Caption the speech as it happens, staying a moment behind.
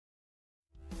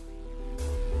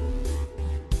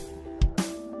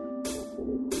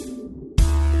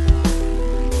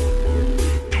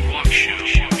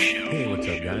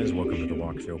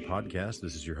Show podcast.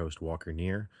 This is your host, Walker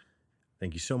Neer.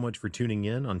 Thank you so much for tuning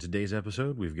in. On today's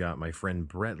episode, we've got my friend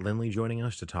Brett Lindley joining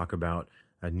us to talk about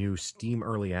a new Steam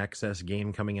Early Access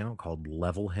game coming out called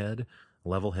Levelhead.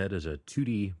 Levelhead is a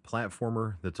 2D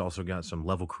platformer that's also got some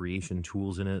level creation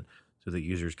tools in it so that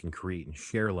users can create and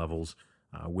share levels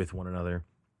with one another.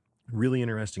 Really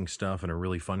interesting stuff and a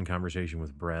really fun conversation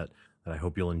with Brett that I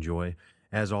hope you'll enjoy.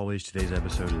 As always, today's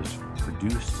episode is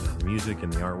produced, the music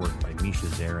and the artwork by Misha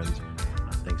Zarins.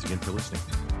 Thanks again for listening.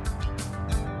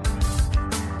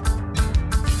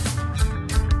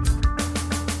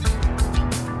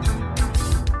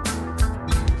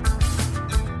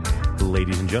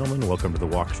 Ladies and gentlemen, welcome to the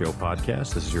Walk Show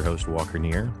podcast. This is your host, Walker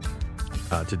Neer.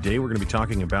 Today we're going to be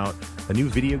talking about a new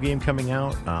video game coming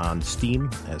out on Steam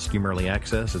at Steam Early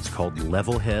Access. It's called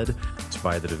Levelhead. It's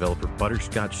by the developer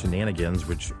Butterscotch Shenanigans,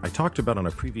 which I talked about on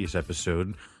a previous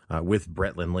episode with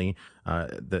Brett Lindley.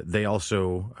 They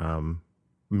also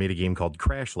made a game called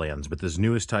Crashlands, but this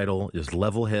newest title is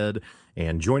Levelhead.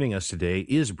 And joining us today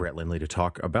is Brett Lindley to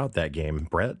talk about that game.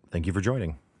 Brett, thank you for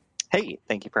joining. Hey,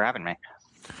 thank you for having me.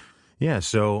 Yeah,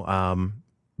 so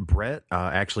Brett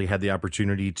actually had the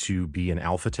opportunity to be an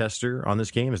alpha tester on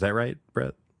this game. Is that right,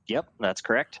 Brett? Yep, that's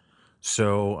correct.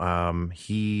 So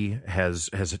he has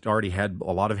already had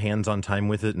a lot of hands-on time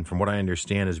with it, and from what I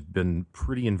understand, has been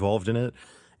pretty involved in it.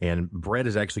 And Brett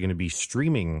is actually going to be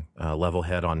streaming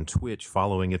Levelhead on Twitch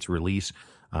following its release,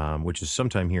 which is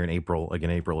sometime here in April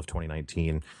of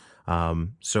 2019.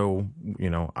 So, you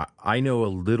know, I know a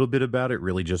little bit about it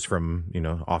really just from, you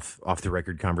know, off the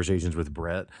record conversations with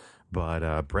Brett.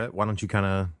 But Brett, why don't you kind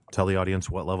of tell the audience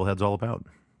what Levelhead's all about?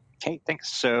 Okay,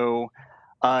 thanks. So,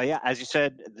 yeah, as you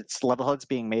said, Levelhead's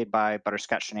being made by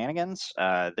Butterscotch Shenanigans.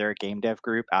 They're a game dev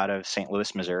group out of St.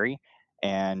 Louis, Missouri,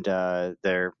 and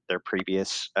their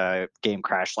previous game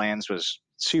Crashlands was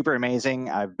super amazing.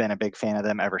 I've been a big fan of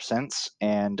them ever since,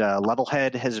 and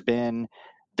Levelhead has been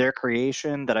their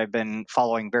creation that I've been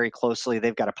following very closely.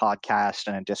 They've got a podcast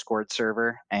and a Discord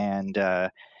server, and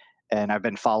I've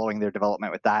been following their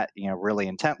development with that, you know, really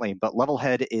intently. But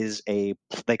Levelhead is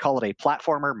they call it a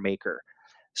platformer maker.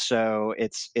 So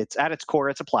it's at its core,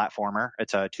 it's a platformer.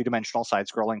 It's a two-dimensional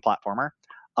side-scrolling platformer.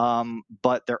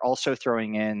 But they're also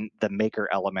throwing in the maker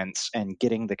elements and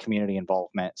getting the community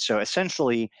involvement. So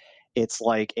essentially, it's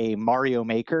like a Mario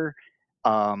Maker,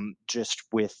 just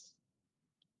with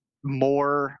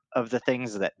more of the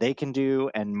things that they can do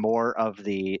and more of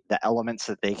the elements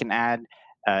that they can add.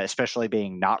 Especially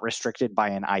being not restricted by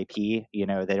an IP, you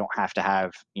know, they don't have to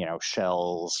have, you know,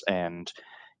 shells and,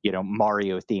 you know,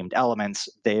 Mario themed elements.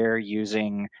 They're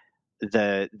using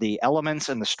the elements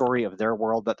and the story of their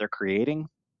world that they're creating.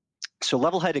 So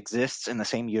Levelhead exists in the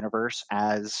same universe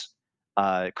as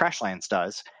Crashlands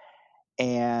does,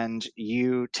 and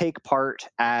you take part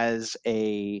as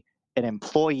an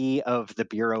employee of the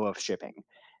Bureau of Shipping.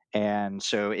 And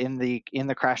so in the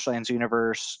Crashlands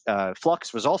universe,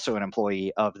 Flux was also an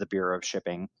employee of the Bureau of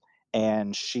Shipping,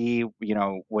 and she, you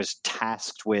know, was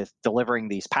tasked with delivering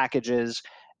these packages,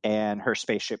 and her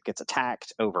spaceship gets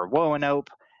attacked over Roanoke,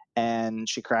 and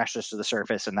she crashes to the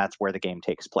surface, and that's where the game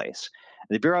takes place.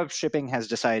 The Bureau of Shipping has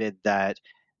decided that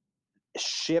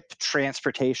ship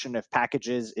transportation of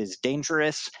packages is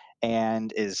dangerous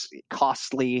and is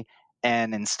costly,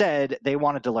 and instead they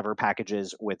want to deliver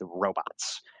packages with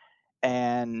robots.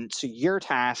 And so you're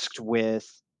tasked with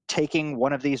taking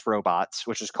one of these robots,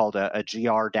 which is called a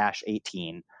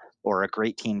GR-18, or a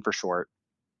Great Teen for short.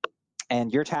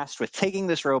 And you're tasked with taking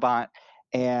this robot,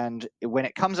 and when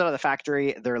it comes out of the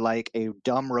factory, they're like a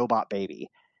dumb robot baby.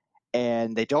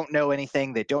 And they don't know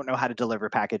anything. They don't know how to deliver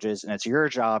packages. And it's your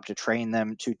job to train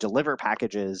them to deliver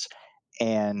packages.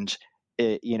 And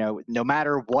you know, no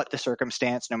matter what the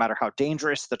circumstance, no matter how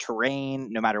dangerous the terrain,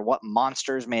 no matter what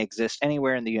monsters may exist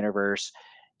anywhere in the universe,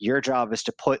 your job is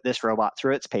to put this robot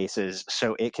through its paces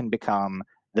so it can become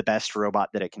the best robot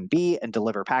that it can be and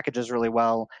deliver packages really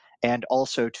well, and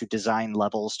also to design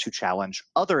levels to challenge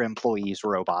other employees'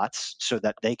 robots so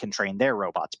that they can train their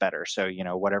robots better. So, you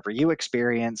know, whatever you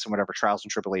experience and whatever trials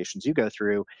and tribulations you go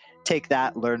through, take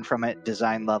that, learn from it,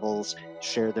 design levels,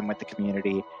 share them with the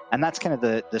community. And that's kind of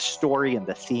the story and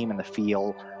the theme and the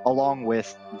feel, along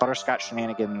with Butterscotch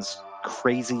Shenanigans'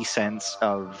 crazy sense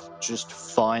of just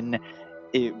fun,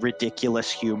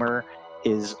 ridiculous humor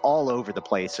is all over the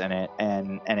place in it,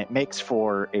 and it makes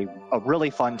for a really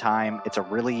fun time. It's a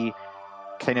really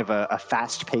kind of a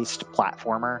fast-paced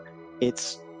platformer.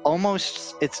 It's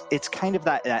almost it's kind of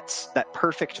that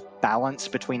perfect balance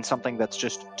between something that's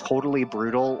just totally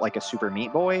brutal like a Super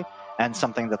Meat Boy and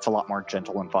something that's a lot more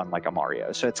gentle and fun like a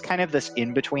Mario. So it's kind of this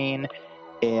in between,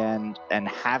 and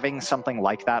having something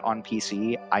like that on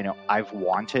PC, I know I've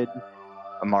wanted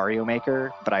a Mario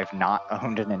Maker, but I've not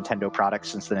owned a Nintendo product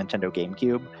since the Nintendo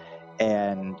GameCube.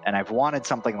 And I've wanted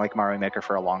something like Mario Maker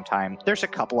for a long time. There's a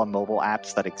couple of mobile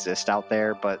apps that exist out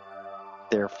there, but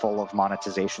they're full of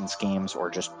monetization schemes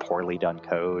or just poorly done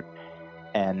code.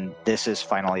 And this is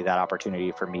finally that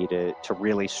opportunity for me to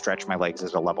really stretch my legs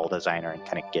as a level designer and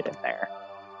kind of get in there.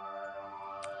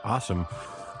 Awesome.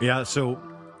 Yeah, so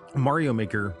Mario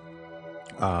Maker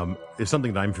is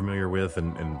something that I'm familiar with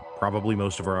and probably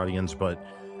most of our audience, but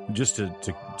just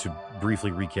to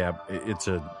briefly recap, it's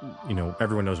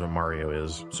everyone knows what Mario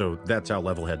is, so that's how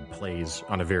Levelhead plays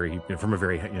on from a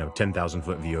very 10,000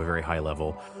 foot view, a very high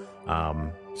level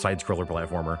side scroller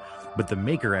platformer. But the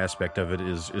maker aspect of it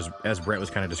is as Brett was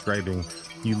kind of describing,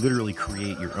 you literally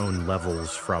create your own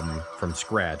levels from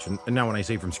scratch. And now when I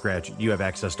say from scratch, you have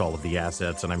access to all of the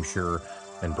assets, and I'm sure,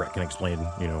 and Brett can explain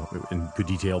in good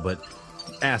detail, but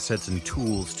assets and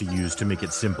tools to use to make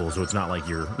it simple, so it's not like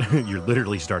you're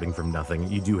literally starting from nothing.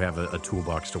 You do have a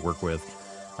toolbox to work with.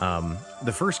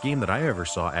 The first game that I ever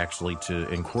saw actually to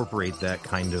incorporate that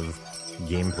kind of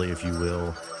gameplay, if you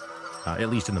will, at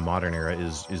least in the modern era,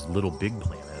 is Little Big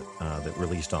Planet, that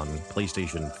released on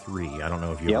PlayStation 3. I don't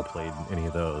know if you ever played any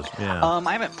of those. Yeah.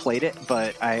 I haven't played it,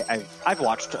 but I've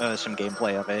watched some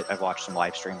gameplay of it. I've watched some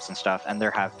live streams and stuff, and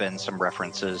there have been some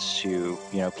references to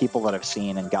people that have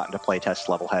seen and gotten to play test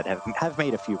Levelhead have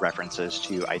made a few references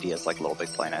to ideas like Little Big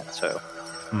Planet. So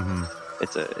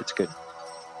it's a good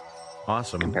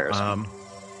awesome comparison.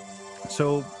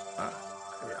 So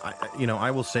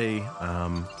I will say,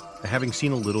 having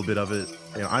seen a little bit of it,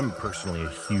 I'm personally a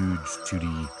huge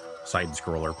 2D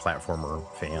side-scroller platformer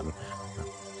fan.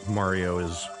 Mario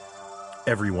is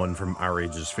everyone from our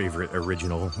age's favorite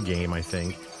original game, I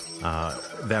think.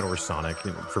 That or Sonic.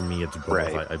 For me, it's both.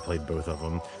 Right. I played both of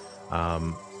them.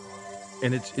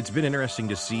 And it's been interesting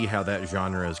to see how that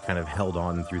genre has kind of held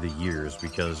on through the years,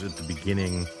 because at the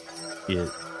beginning,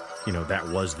 that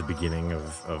was the beginning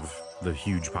of the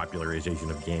huge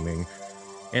popularization of gaming.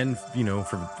 And,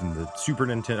 from the Super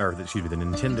Nintendo, the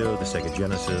Nintendo, the Sega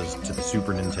Genesis to the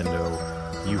Super Nintendo,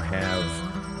 you have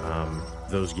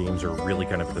those games are really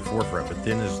kind of at the forefront. But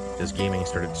then as gaming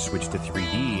started to switch to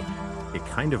 3D, it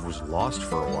kind of was lost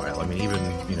for a while. I mean, even,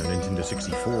 Nintendo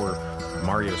 64,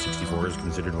 Mario 64 is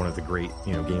considered one of the great,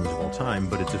 games of all time,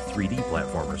 but it's a 3D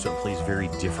platformer, so it plays very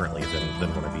differently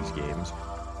than one of these games.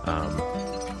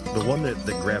 The one that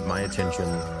grabbed my attention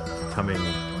coming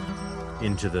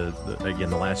into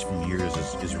the last few years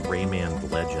is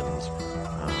Rayman Legends.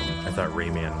 I thought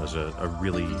Rayman was a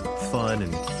really fun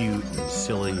and cute and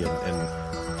silly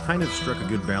and kind of struck a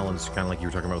good balance, kind of like you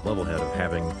were talking about with Levelhead, of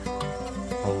having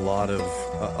a lot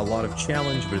of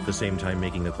challenge, but at the same time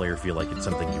making the player feel like it's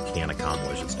something you can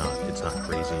accomplish. It's not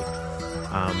crazy.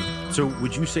 So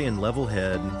would you say in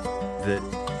Levelhead that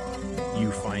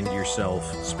you find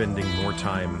yourself spending more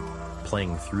time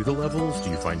playing through the levels? Do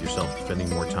you find yourself spending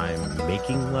more time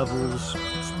making levels,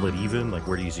 split even? Like,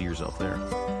 where do you see yourself there?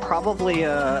 Probably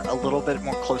a little bit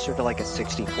more closer to like a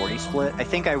 60-40 split. I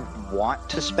think I want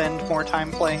to spend more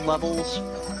time playing levels.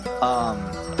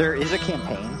 There is a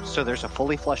campaign, so there's a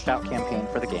fully fleshed out campaign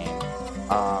for the game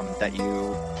that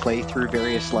you play through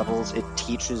various levels. It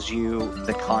teaches you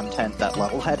the content that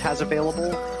Levelhead has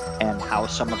available and how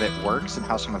some of it works and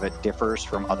how some of it differs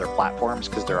from other platforms,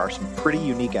 because there are some pretty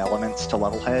unique elements to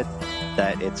Levelhead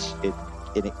that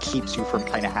it keeps you from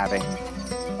kind of having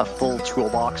a full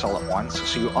toolbox all at once.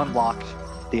 So you unlock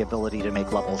the ability to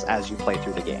make levels as you play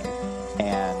through the game.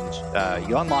 And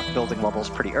you unlock building levels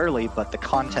pretty early, but the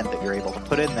content that you're able to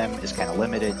put in them is kind of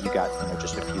limited. You got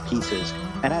just a few pieces,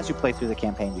 and as you play through the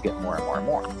campaign, you get more and more and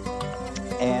more.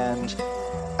 And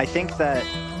I think that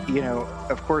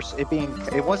of course,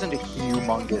 it wasn't a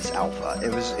humongous alpha.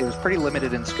 It was pretty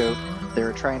limited in scope. They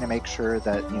were trying to make sure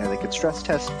that they could stress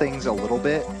test things a little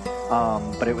bit,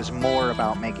 but it was more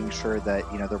about making sure that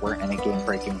there weren't any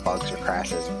game-breaking bugs or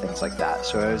crashes and things like that.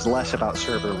 So it was less about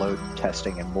server load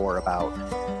testing and more about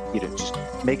just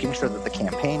making sure that the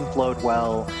campaign flowed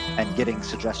well and getting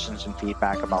suggestions and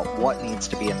feedback about what needs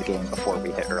to be in the game before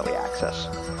we hit early access.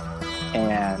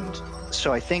 And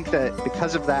so I think that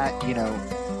because of that,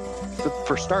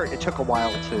 for start, it took a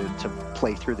while to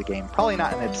play through the game. Probably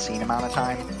not an obscene amount of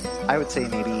time. I would say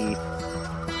maybe,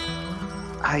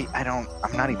 I'm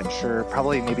not even sure,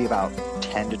 probably maybe about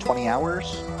 10 to 20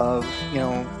 hours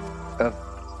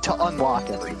to unlock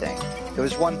everything. It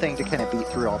was one thing to kind of beat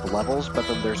through all the levels, but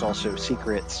then there's also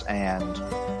secrets and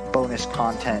bonus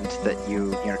content that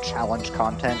you know, challenge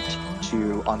content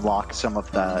to unlock some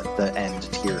of the end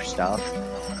tier stuff.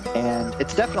 And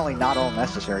it's definitely not all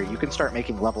necessary. You can start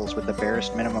making levels with the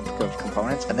barest minimum of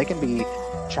components, and they can be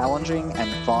challenging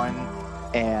and fun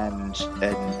and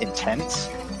intense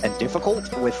and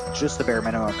difficult with just the bare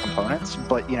minimum of components.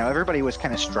 But, you know, everybody was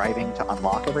kind of striving to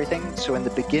unlock everything. So in the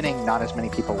beginning, not as many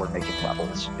people were making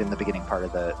levels in the beginning part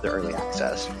of the early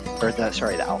access, or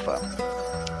the alpha.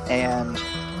 And,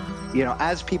 you know,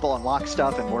 as people unlock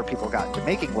stuff and more people got into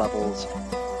making levels,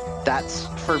 that's,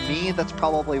 for me, that's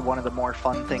probably one of the more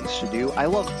fun things to do. I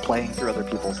love playing through other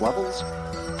people's levels,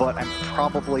 but I'm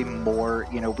probably more,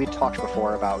 you know, we talked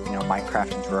before about, you know,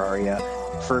 Minecraft and Terraria.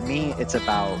 For me, it's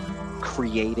about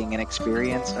creating an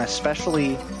experience, and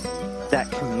especially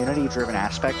that community-driven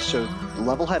aspect. So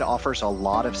Levelhead offers a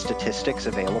lot of statistics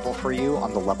available for you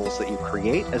on the levels that you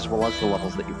create as well as the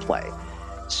levels that you play.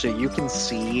 So you can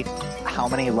see how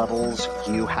many levels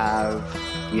you have,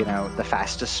 you know, the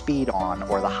fastest speed on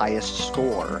or the highest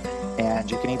score. And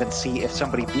you can even see if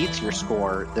somebody beats your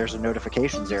score, there's a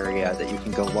notifications area that you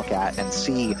can go look at and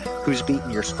see who's beaten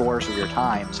your scores or your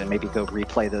times, and maybe go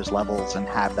replay those levels and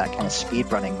have that kind of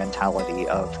speedrunning mentality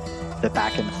of the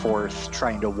back and forth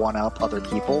trying to one-up other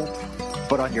people.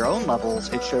 But on your own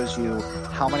levels, it shows you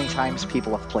how many times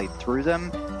people have played through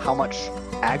them, how much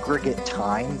aggregate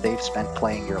time they've spent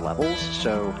playing your levels.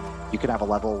 So you could have a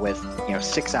level with, you know,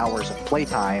 6 hours of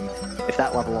playtime. If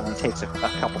that level only takes a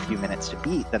couple few minutes to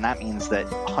beat, then that means that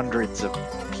hundreds of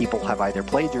people have either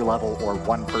played your level or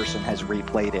one person has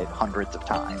replayed it hundreds of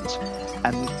times.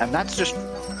 And that's just,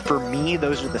 for me,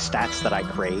 those are the stats that I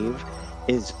crave.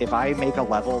 Is if I make a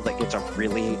level that gets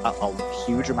a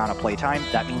huge amount of playtime,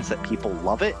 that means that people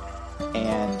love it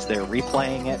and they're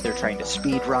replaying it, they're trying to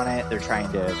speed run it, they're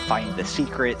trying to find the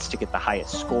secrets to get the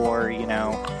highest score, you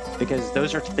know, because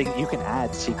those are things you can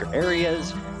add. Secret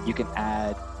areas, you can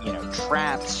add, you know,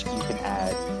 traps, you can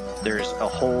add, there's a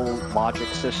whole logic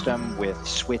system with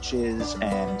switches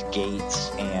and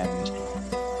gates, and,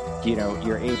 you know,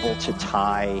 you're able to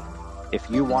tie. If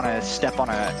you want to step on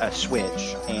a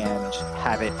switch and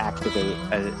have it activate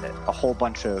a whole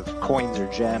bunch of coins or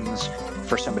gems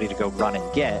for somebody to go run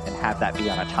and get, and have that be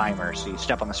on a timer, so you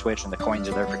step on the switch and the coins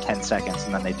are there for 10 seconds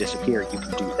and then they disappear, you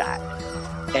can do that.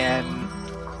 And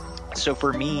so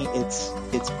for me, it's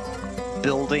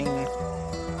building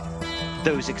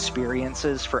those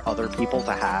experiences for other people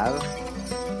to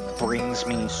have brings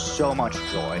me so much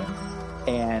joy.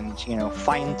 And, you know,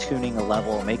 fine-tuning a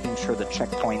level, making sure the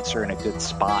checkpoints are in a good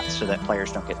spot so that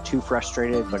players don't get too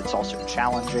frustrated, but it's also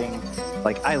challenging.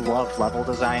 Like, I love level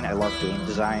design, I love game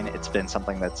design. It's been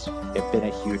something that's been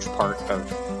a huge part of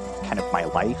kind of my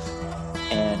life.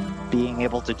 And being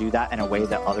able to do that in a way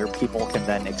that other people can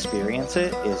then experience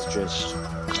it is just,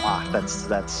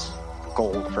 that's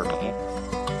gold for me.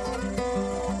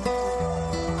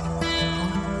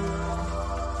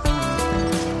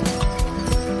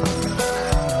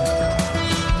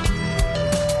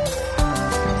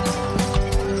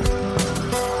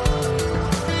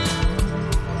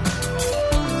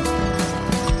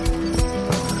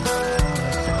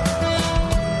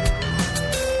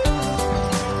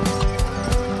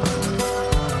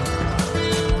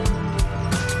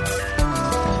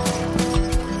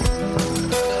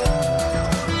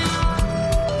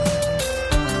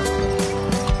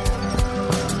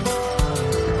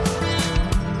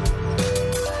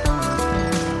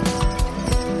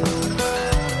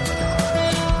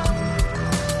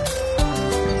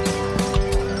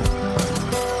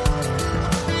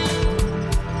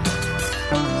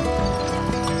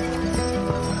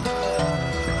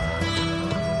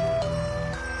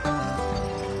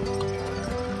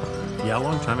 Yeah, a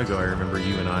long time ago, I remember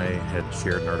you and I had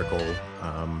shared an article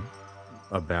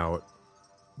about,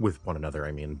 with one another,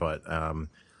 I mean, but I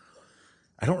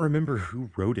don't remember who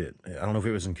wrote it. I don't know if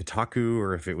it was in Kotaku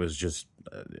or if it was just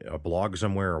a blog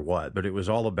somewhere or what, but it was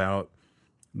all about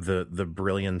the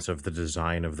brilliance of the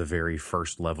design of the very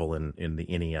first level in the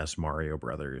NES Mario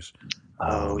Brothers.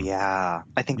 Oh, yeah.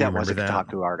 I think that was a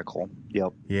Kotaku article.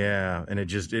 Yep. Yeah, and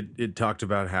it talked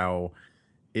about how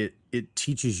it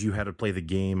teaches you how to play the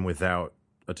game without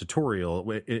a tutorial,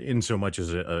 in so much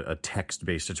as a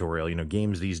text-based tutorial. You know,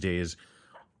 games these days,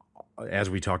 as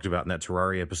we talked about in that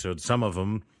Terraria episode, some of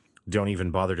them don't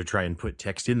even bother to try and put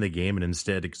text in the game, and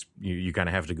instead you kind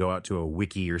of have to go out to a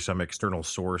wiki or some external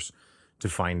source to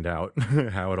find out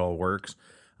how it all works.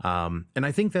 And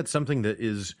I think that's something that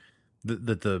is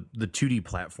that the 2D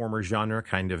platformer genre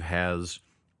kind of has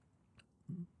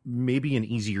maybe an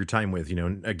easier time with. You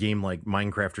know, a game like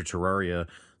Minecraft or Terraria,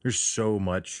 there's so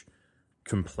much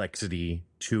complexity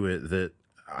to it that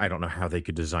I don't know how they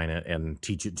could design it and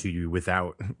teach it to you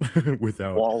without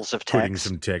without Walls of putting text.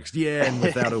 some text. Yeah, and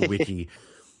without a wiki.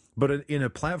 But in a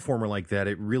platformer like that,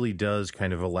 it really does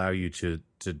kind of allow you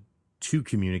to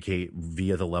communicate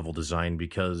via the level design,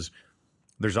 because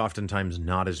there's oftentimes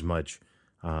not as much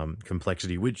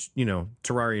complexity, which,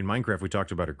 Terraria and Minecraft we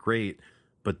talked about are great,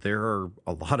 but there are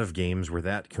a lot of games where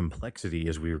that complexity,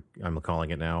 as I'm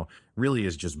calling it now, really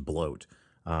is just bloat.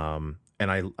 And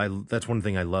I that's one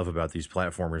thing I love about these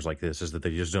platformers like this, is that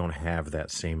they just don't have that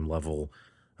same level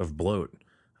of bloat.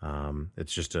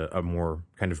 It's just a more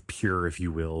kind of pure, if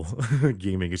you will,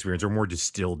 gaming experience, or more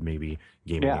distilled, maybe,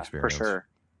 gaming Yeah, for experience. sure.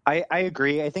 I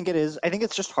agree. I think it is. I think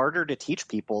it's just harder to teach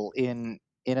people in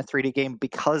a 3D game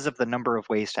because of the number of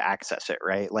ways to access it,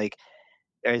 right? Like,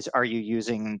 are you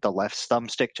using the left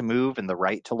thumbstick to move and the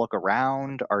right to look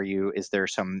around? Is there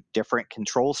some different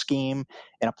control scheme?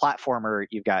 In a platformer,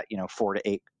 you've got, 4 to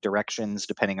 8 directions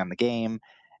depending on the game,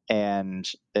 and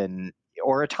then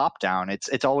or a top down.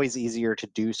 It's always easier to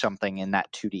do something in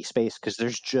that 2D space because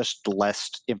there's just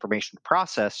less information to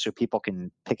process, so people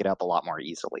can pick it up a lot more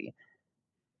easily.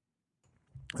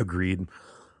 Agreed.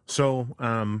 So,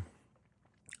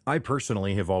 I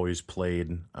personally have always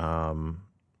played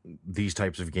these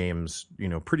types of games,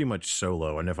 pretty much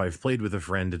solo. And if I've played with a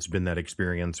friend, it's been that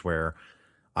experience where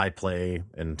I play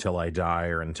until I die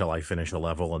or until I finish a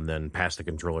level, and then pass the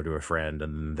controller to a friend,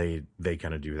 and they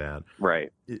kind of do that.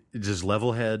 Right. Does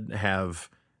Levelhead have?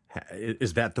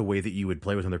 Is that the way that you would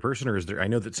play with another person, or is there? I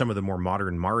know that some of the more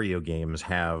modern Mario games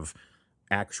have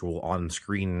actual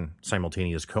on-screen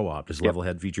simultaneous co-op. Does Yep.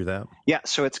 Levelhead feature that? Yeah,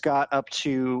 so it's got up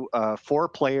to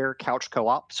 4-player couch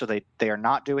co-op. So they are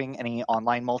not doing any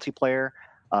online multiplayer.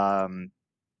 Um,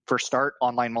 for start,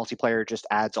 online multiplayer just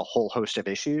adds a whole host of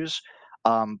issues,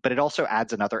 but it also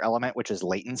adds another element, which is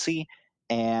latency.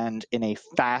 And in a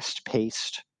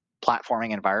fast-paced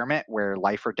platforming environment where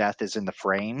life or death is in the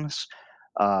frames,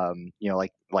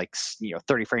 like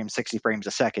 30 frames, 60 frames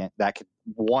a second,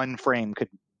 one frame could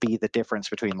be the difference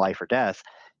between life or death.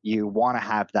 You want to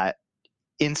have that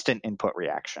instant input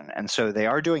reaction. And so they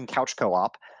are doing couch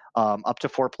co-op, up to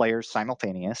 4 players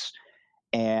simultaneous.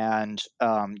 And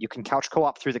you can couch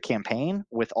co-op through the campaign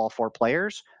with all 4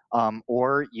 players,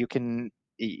 or you can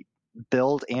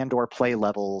build and or play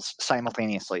levels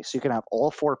simultaneously. So you can have all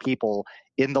 4 people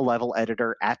in the level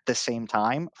editor at the same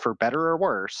time, for better or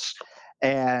worse,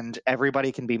 and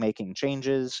everybody can be making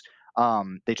changes.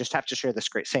 They just have to share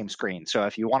the same screen. So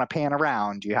if you want to pan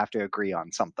around, you have to agree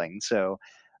on something. So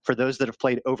for those that have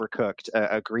played Overcooked,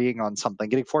 agreeing on something,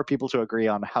 getting 4 people to agree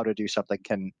on how to do something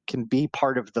can be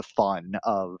part of the fun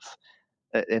of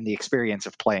and the experience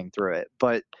of playing through it.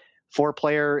 But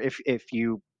 4-player, if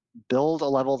you build a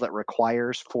level that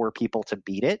requires 4 people to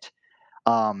beat it,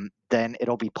 then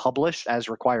it'll be published as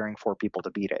requiring 4 people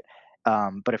to beat it.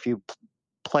 But if you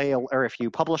if you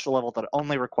publish a level that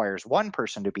only requires 1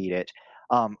 person to beat it,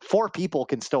 4 people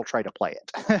can still try to play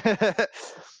it.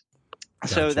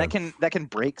 So Gotcha. that can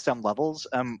break some levels.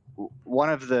 One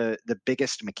of the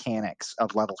biggest mechanics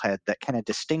of Levelhead that kind of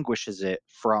distinguishes it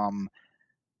from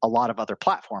a lot of other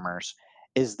platformers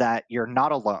is that you're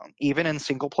not alone. Even in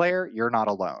single player, you're not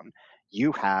alone.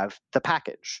 You have the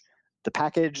package. The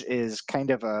package is kind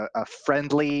of a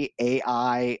friendly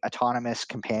AI autonomous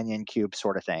companion cube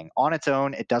sort of thing. On its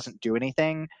own, it doesn't do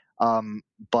anything,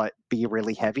 but be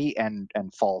really heavy and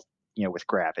fall, with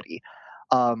gravity.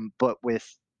 But with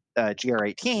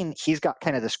GR18, he's got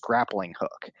kind of this grappling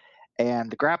hook.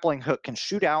 And the grappling hook can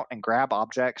shoot out and grab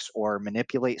objects or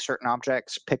manipulate certain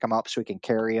objects, pick them up so he can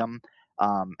carry them,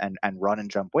 and run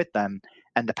and jump with them.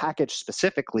 And the package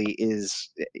specifically is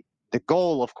the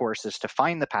goal, of course, is to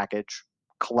find the package,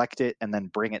 collect it, and then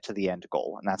bring it to the end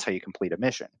goal. And that's how you complete a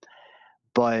mission.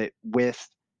 But with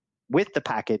the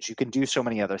package, you can do so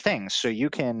many other things. So you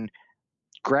can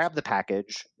grab the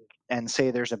package and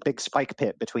say there's a big spike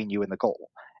pit between you and the goal,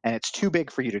 and it's too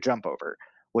big for you to jump over.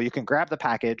 Well, you can grab the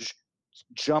package,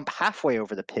 jump halfway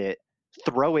over the pit,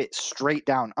 throw it straight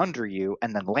down under you,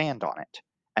 and then land on it.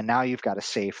 And now you've got a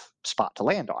safe spot to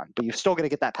land on, but you've still got to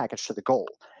get that package to the goal.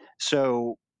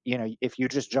 So, if you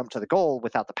just jump to the goal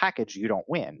without the package, you don't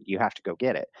win. You have to go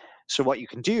get it. So what you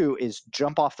can do is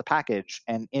jump off the package,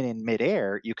 and in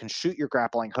midair, you can shoot your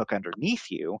grappling hook underneath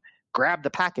you, grab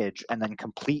the package, and then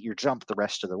complete your jump the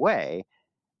rest of the way.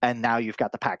 And now you've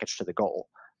got the package to the goal.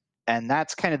 And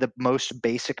that's kind of the most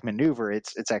basic maneuver.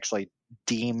 It's actually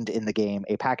deemed in the game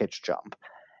a package jump,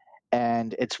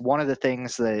 and it's one of the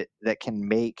things that can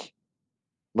make,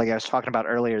 like I was talking about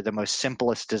earlier, the most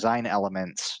simplest design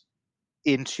elements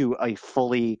into a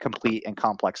fully complete and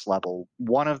complex level.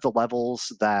 One of the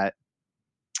levels that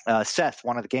Seth,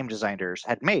 one of the game designers,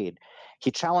 had made.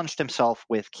 He challenged himself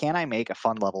with, can I make a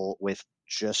fun level with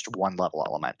just one level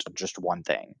element, just one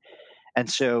thing? And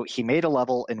so he made a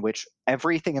level in which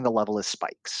everything in the level is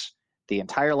spikes. The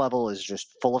entire level is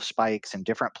just full of spikes in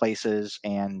different places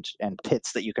and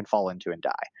pits that you can fall into and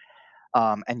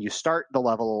die. And you start the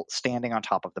level standing on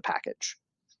top of the package.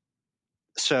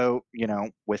 So,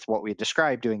 with what we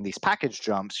described, doing these package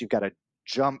jumps, you've got to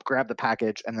jump, grab the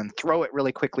package, and then throw it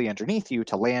really quickly underneath you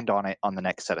to land on it on the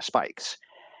next set of spikes.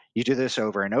 You do this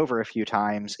over and over a few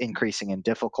times, increasing in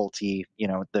difficulty.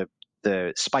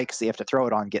 The spikes that you have to throw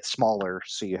it on get smaller,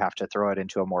 so you have to throw it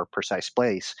into a more precise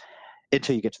place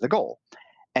until you get to the goal.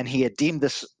 And he had deemed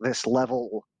this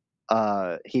level,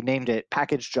 he named it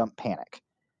Package Jump Panic.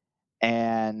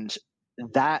 And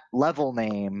that level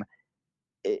name,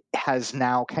 it has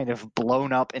now kind of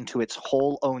blown up into its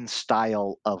whole own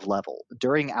style of level.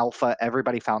 During alpha,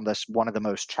 everybody found this one of the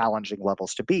most challenging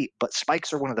levels to beat, but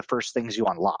spikes are one of the first things you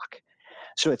unlock.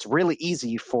 So it's really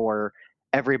easy for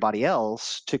everybody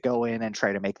else to go in and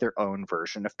try to make their own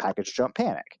version of Package Jump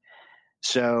Panic.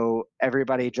 So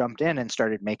everybody jumped in and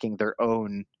started making their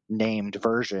own named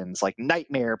versions, like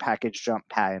Nightmare Package Jump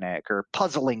Panic or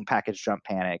Puzzling Package Jump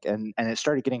Panic, and it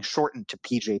started getting shortened to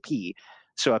PJP.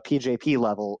 So a PJP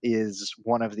level is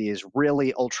one of these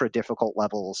really ultra difficult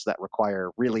levels that require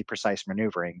really precise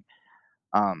maneuvering.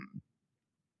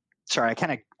 Sorry, I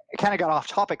kind of got off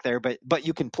topic there, but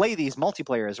you can play these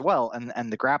multiplayer as well,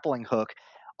 and the grappling hook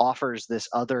offers this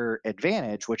other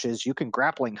advantage, which is you can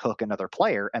grappling hook another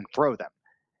player and throw them.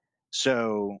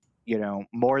 So,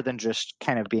 more than just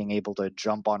kind of being able to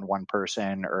jump on one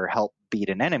person or help beat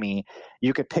an enemy,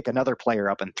 you could pick another player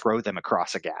up and throw them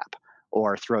across a gap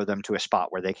or throw them to a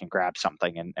spot where they can grab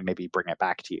something and maybe bring it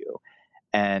back to you.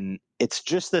 And it's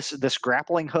just this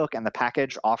grappling hook and the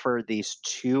package offer these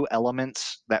two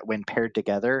elements that when paired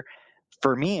together,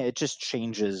 for me, it just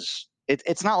changes.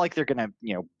 It's not like they're going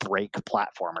to, break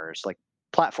platformers. Like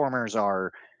platformers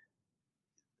are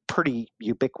pretty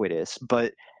ubiquitous,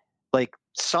 but like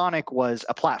Sonic was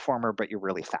a platformer, but you're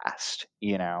really fast,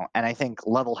 and I think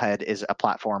Levelhead is a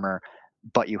platformer,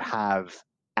 but you have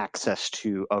access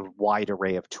to a wide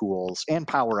array of tools and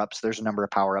power-ups. There's a number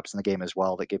of power-ups in the game as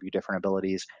well that give you different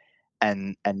abilities,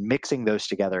 and mixing those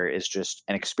together is just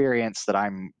an experience that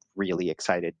I'm really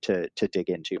excited to dig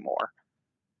into more.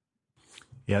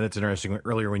 Yeah, that's interesting.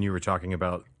 Earlier when you were talking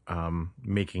about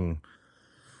making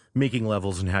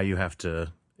levels and how you have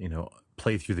to,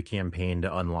 play through the campaign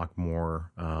to unlock more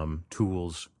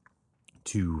tools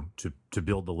to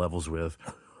build the levels with,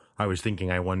 I was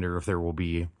thinking, I wonder if there will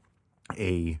be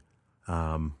a,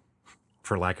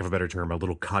 for lack of a better term, a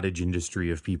little cottage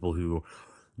industry of people who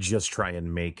just try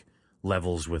and make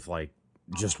levels with like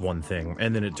just one thing,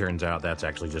 and then it turns out that's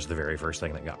actually just the very first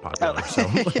thing that got popular. So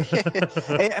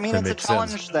I mean, it's a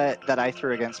challenge that I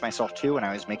threw against myself too when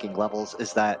I was making levels,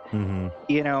 is that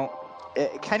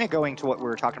kind of going to what we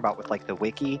were talking about with like the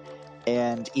wiki,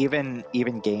 and even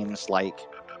games like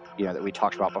that we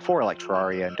talked about before, like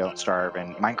Terraria and Don't Starve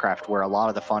and Minecraft, where a lot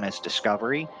of the fun is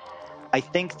discovery. I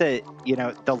think that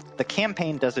the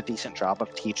campaign does a decent job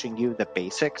of teaching you the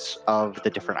basics of the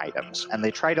different items, and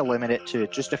they try to limit it to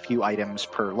just a few items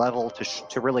per level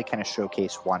to really kind of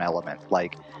showcase one element,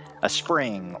 like a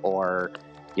spring or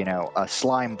a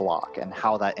slime block, and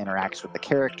how that interacts with the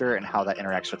character and how that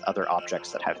interacts with other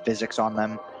objects that have physics on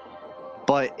them.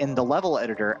 But in the level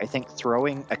editor, I think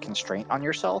throwing a constraint on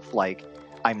yourself, like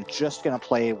I'm just going to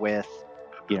play with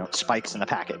spikes in the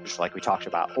package, like we talked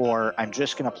about, or I'm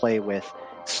just going to play with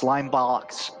slime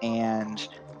blocks and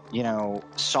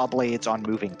saw blades on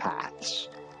moving paths,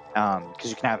 because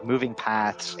you can have moving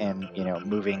paths and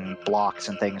moving blocks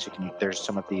and things. There's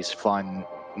some of these fun,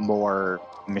 more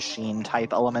machine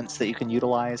type elements that you can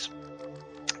utilize,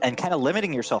 and kind of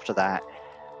limiting yourself to that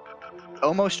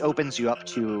almost opens you up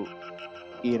to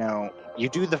you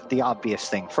do the obvious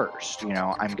thing first.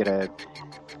 I'm gonna,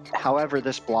 however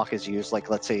this block is used, like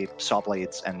let's say saw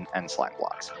blades and slime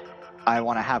blocks, I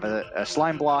want to have a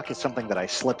slime block is something that I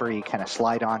slippery kind of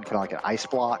slide on, kind of like an ice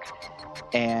block,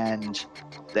 and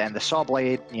then the saw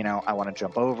blade, I want to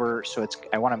jump over. So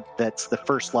that's the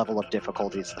first level of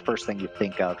difficulty. It's the first thing you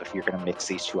think of if you're going to mix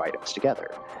these two items together.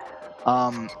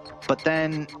 But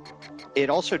then it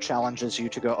also challenges you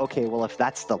to go, okay, well, if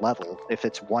that's the level, if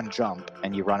it's one jump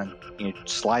and you run and you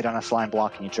slide on a slime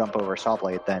block and you jump over a saw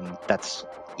blade, then that's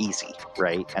easy,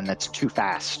 right? And that's too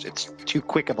fast. It's too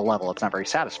quick of a level. It's not very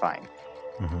satisfying.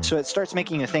 Mm-hmm. So it starts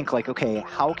making you think like, okay,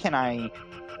 how can I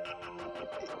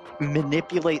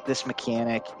manipulate this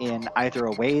mechanic in either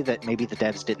a way that maybe the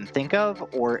devs didn't think of,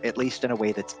 or at least in a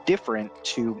way that's different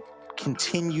to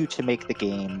continue to make the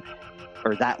game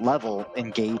or that level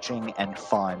engaging and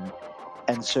fun.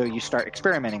 And so you start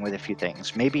experimenting with a few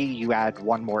things. Maybe you add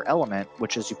one more element,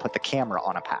 which is you put the camera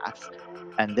on a path,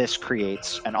 and this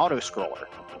creates an auto scroller.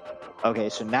 Okay,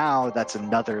 so now that's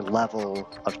another level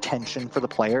of tension for the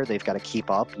player. They've got to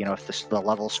keep up. If the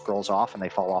level scrolls off and they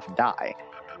fall off and die,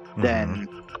 then,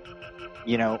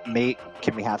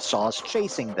 can we have saws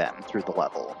chasing them through the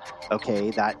level? Okay,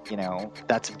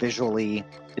 that's visually,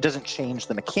 it doesn't change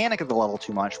the mechanic of the level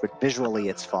too much, but visually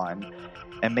it's fun.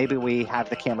 And maybe we have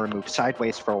the camera move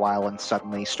sideways for a while and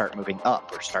suddenly start moving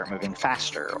up or start moving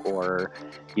faster, or,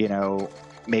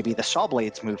 maybe the saw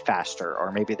blades move faster,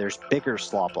 or maybe there's bigger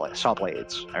saw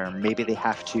blades, or maybe they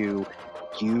have to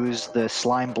use the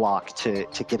slime block to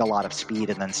get a lot of speed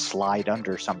and then slide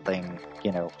under something,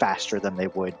 faster than they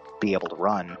would be able to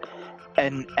run.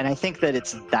 And I think that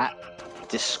it's that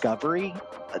discovery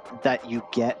that you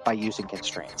get by using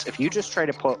constraints. If you just try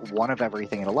to put one of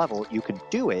everything in a level, you can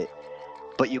do it,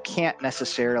 but you can't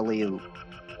necessarily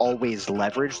always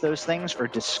leverage those things or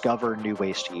discover new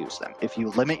ways to use them. If you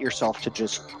limit yourself to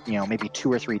just, maybe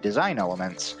 2 or 3 design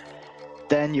elements,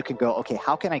 then you can go, okay,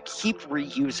 how can I keep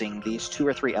reusing these 2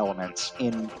 or 3 elements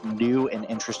in new and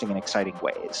interesting and exciting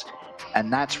ways?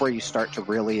 And that's where you start to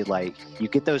really you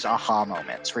get those aha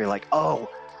moments where you're like,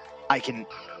 oh, I can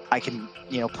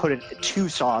put 2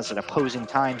 saws at opposing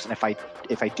times, and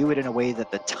if I do it in a way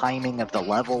that the timing of the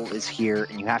level is here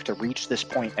and you have to reach this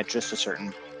point at just a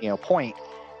certain point,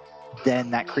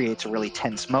 then that creates a really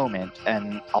tense moment,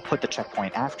 and I'll put the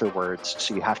checkpoint afterwards,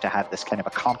 so you have to have this kind of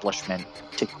accomplishment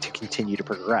to continue to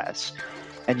progress.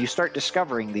 And you start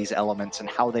discovering these elements and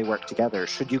how they work together.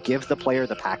 Should you give the player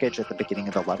the package at the beginning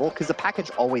of the level? Because the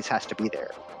package always has to be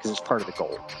there, because it's part of the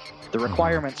goal. The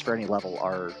requirements for any level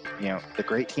are, the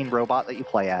Great Teen Robot that you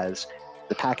play as,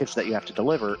 the package that you have to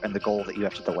deliver, and the goal that you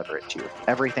have to deliver it to.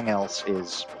 Everything else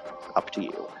is up to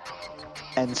you.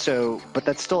 And so, but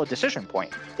that's still a decision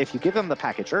point. If you give them the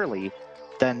package early,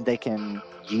 then they can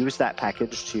use that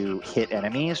package to hit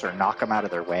enemies or knock them out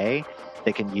of their way.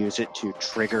 They can use it to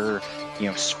trigger,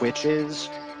 switches,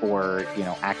 or,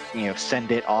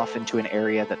 send it off into an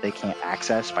area that they can't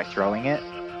access by throwing it.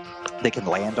 They can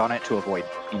land on it to avoid,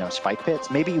 spike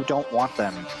pits. Maybe you don't want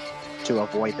them to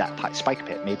avoid that spike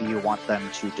pit. Maybe you want them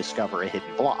to discover a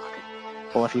hidden block.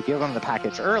 Well, if you give them the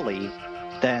package early,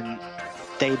 then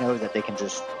they know that they can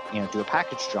just, do a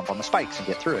package jump on the spikes and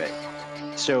get through it.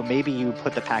 So maybe you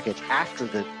put the package after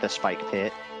the spike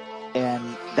pit,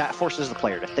 and that forces the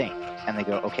player to think. And they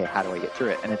go, okay, how do I get through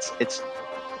it? And it's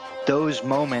those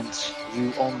moments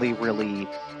you only really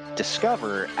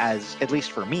discover, as, at least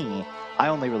for me, I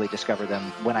only really discover them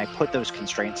when I put those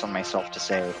constraints on myself to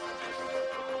say,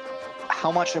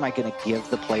 how much am I going to give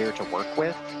the player to work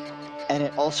with? And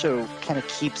it also kind of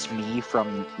keeps me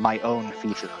from my own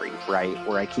feature creep, right?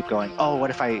 Where I keep going, oh, what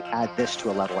if I add this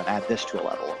to a level and add this to a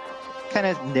level? Kind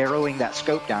of narrowing that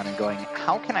scope down and going,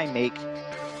 how can I make,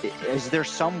 is there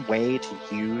some way to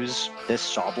use this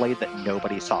saw blade that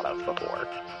nobody's thought of before?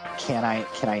 Can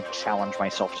I challenge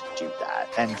myself to do that?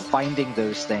 And finding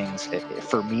those things,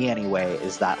 for me anyway,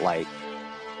 is that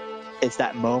it's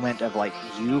that moment of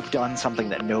you've done something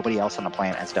that nobody else on the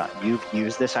planet has done. You've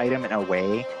used this item in a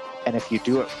way, and if you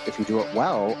do it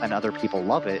well and other people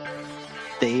love it,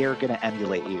 they are going to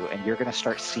emulate you, and you're going to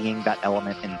start seeing that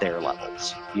element in their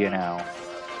levels,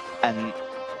 And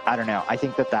I don't know. I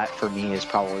think that for me is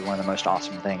probably one of the most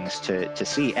awesome things to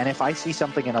see. And if I see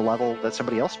something in a level that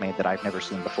somebody else made that I've never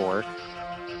seen before,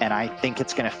 and I think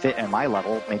it's going to fit in my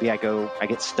level, maybe I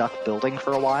get stuck building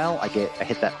for a while. I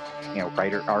hit that,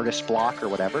 artist block or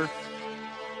whatever.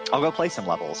 I'll go play some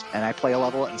levels, and I play a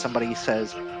level, and somebody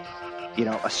says,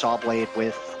 a saw blade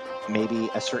with maybe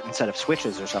a certain set of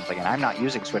switches or something, and I'm not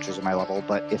using switches in my level,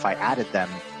 but if I added them,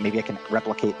 maybe I can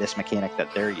replicate this mechanic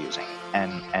that they're using.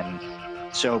 And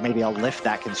so maybe I'll lift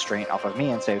that constraint off of me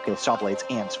and say, okay, saw blades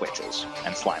and switches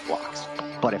and slime blocks.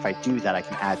 But if I do that, I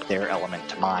can add their element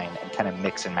to mine and kind of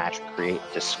mix and match and create,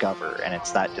 discover. And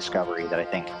it's that discovery that I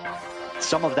think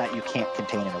some of that you can't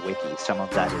contain in a wiki. Some of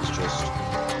that is just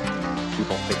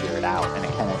people figure it out, and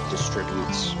it kind of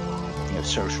distributes,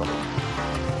 socially.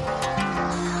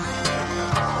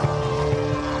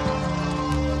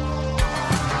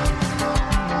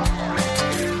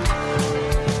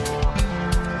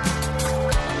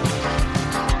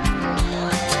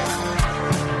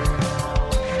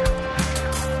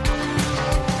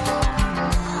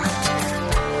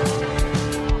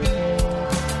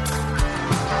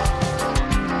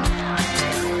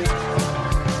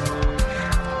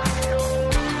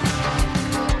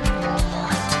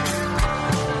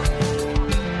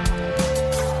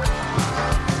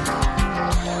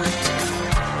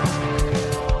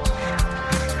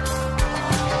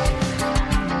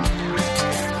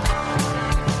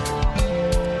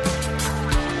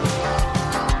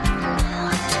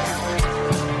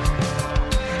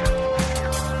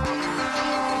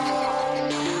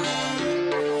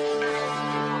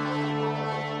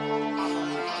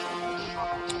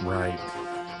 Right.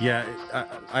 Yeah,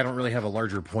 I don't really have a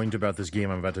larger point about this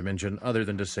game I'm about to mention, other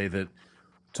than to say that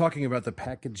talking about the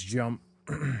package jump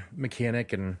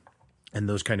mechanic and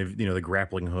those kind of, the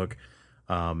grappling hook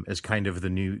is kind of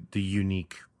the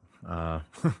unique, uh,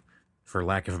 for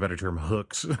lack of a better term,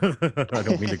 hooks. I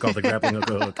don't mean to call the grappling hook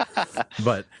a hook,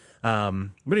 but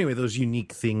anyway, those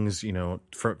unique things,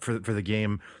 for the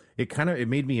game, it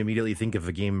made me immediately think of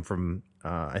a game from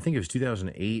I think it was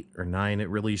 2008 or 9. It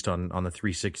released on the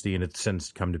 360, and it's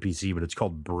since come to PC, but it's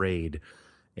called Braid,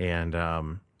 and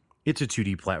it's a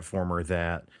 2D platformer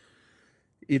that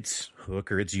its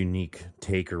hook or its unique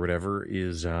take or whatever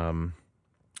is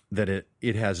that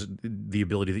it has the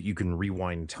ability that you can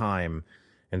rewind time.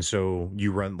 And so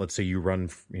let's say you run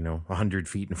 100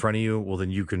 feet in front of you. Well, then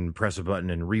you can press a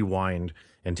button and rewind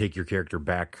and take your character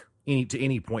back to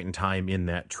any point in time in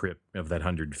that trip of that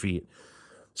 100 feet.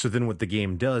 So then what the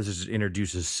game does is it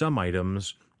introduces some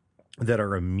items that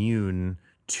are immune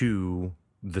to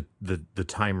the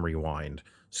time rewind.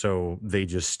 So they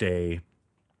just stay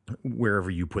wherever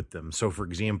you put them. So for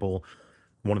example,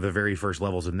 one of the very first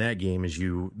levels in that game is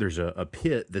there's a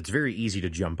pit that's very easy to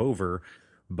jump over,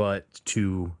 but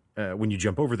when you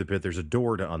jump over the pit, there's a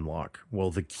door to unlock. Well,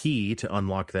 the key to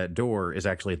unlock that door is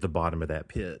actually at the bottom of that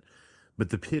pit, but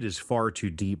the pit is far too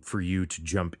deep for you to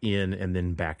jump in and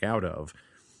then back out of.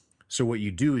 So what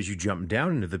you do is you jump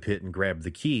down into the pit and grab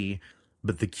the key,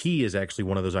 but the key is actually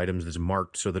one of those items that's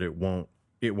marked so that it won't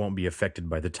be affected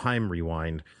by the time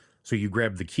rewind. So you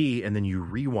grab the key and then you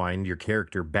rewind your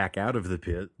character back out of the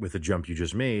pit with the jump you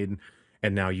just made,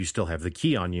 and now you still have the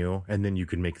key on you, and then you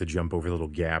can make the jump over the little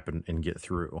gap and get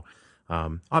through.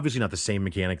 Obviously not the same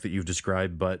mechanic that you've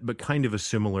described, but kind of a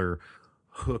similar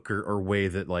hook or way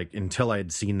that, like, until I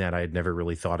had seen that, I had never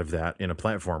really thought of that in a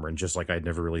platformer, and just like I'd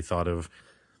never really thought of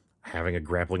having a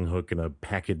grappling hook and a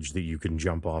package that you can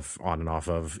jump off on and off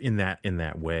of in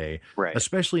that way, Right.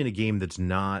 especially in a game that's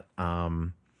not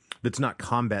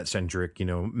combat centric.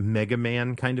 Mega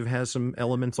Man kind of has some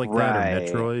elements like that, or Right.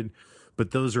 Metroid,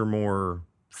 but those are more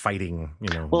fighting,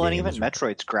 Well, and games. even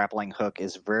Metroid's grappling hook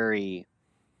is very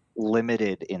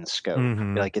limited in scope.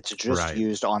 Mhm. Like, it's just Right.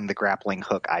 used on the grappling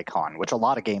hook icon, which a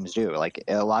lot of games do. Like,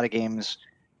 a lot of games,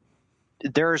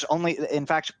 there's only, in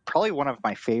fact, probably one of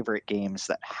my favorite games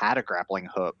that had a grappling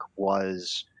hook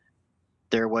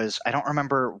I don't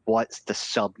remember what the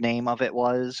sub name of it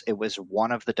was. It was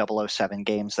one of the 007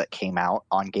 games that came out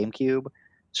on GameCube.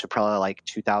 So probably like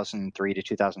 2003 to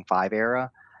 2005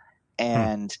 era.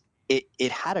 And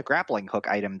it had a grappling hook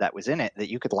item that was in it that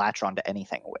you could latch onto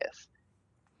anything with.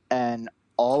 And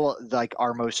all, like,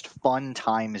 our most fun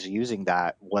times using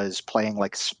that was playing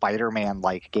like Spider-Man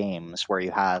like games where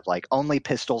you have like only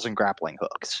pistols and grappling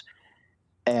hooks,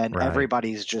 and Right.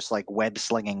 everybody's just like web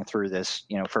slinging through this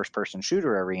first person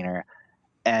shooter arena.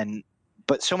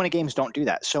 But so many games don't do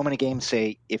that. So many games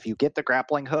say if you get the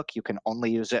grappling hook, you can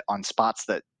only use it on spots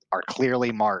that are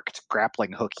clearly marked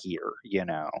grappling hook here.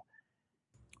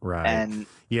 Right. And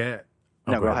Yeah.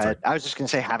 no, go ahead. Sorry. I was just going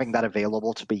to say, having that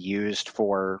available to be used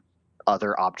for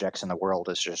other objects in the world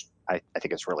is just, I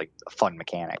think it's really a fun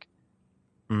mechanic.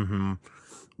 Mm-hmm.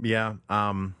 Yeah.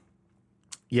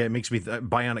 Yeah, it makes me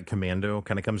Bionic Commando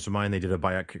kind of comes to mind. They did a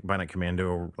Bionic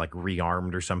Commando like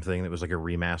Rearmed or something. That was like a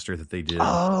remaster that they did.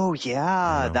 Oh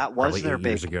yeah, that was their 8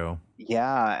 years big ago.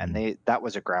 Yeah, and that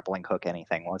was a grappling hook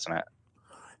anything, wasn't it?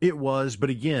 It was, but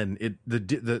again,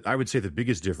 I would say the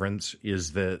biggest difference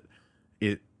is that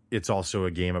it's also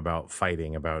a game about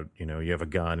fighting. About you have a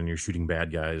gun and you're shooting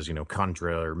bad guys.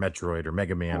 Contra or Metroid or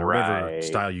Mega Man or whatever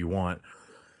style you want.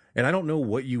 And I don't know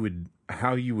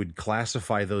how you would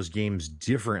classify those games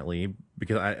differently,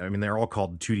 because I mean they're all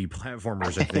called 2D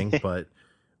platformers, I think, but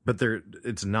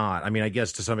it's not. I mean, I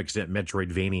guess to some extent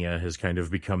Metroidvania has kind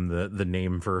of become the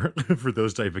name for for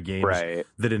those type of games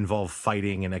that involve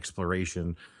fighting and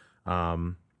exploration.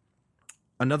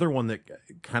 Another one that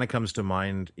kind of comes to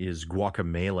mind is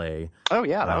Guacamelee. Oh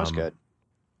yeah, that was good.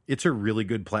 It's a really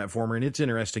good platformer, and it's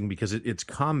interesting because it's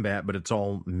combat, but it's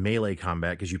all melee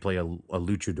combat because you play a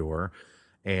luchador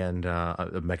and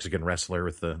a Mexican wrestler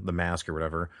with the mask or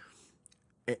whatever.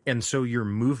 And so your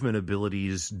movement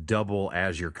abilities double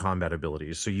as your combat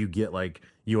abilities. So you get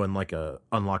you unlock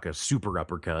a super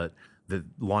uppercut that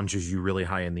launches you really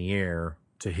high in the air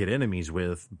to hit enemies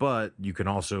with, but you can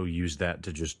also use that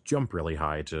to just jump really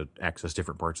high to access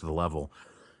different parts of the level.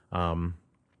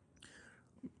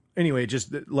 Anyway,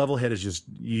 just Levelhead is just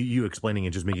you explaining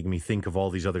it, just making me think of all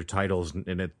these other titles.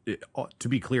 And to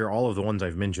be clear, all of the ones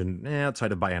I've mentioned,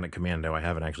 outside of Bionic Commando, I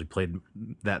haven't actually played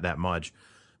that much.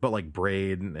 But like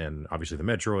Braid and obviously the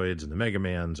Metroids and the Mega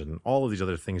Mans and all of these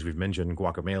other things we've mentioned,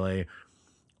 Guacamelee,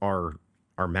 are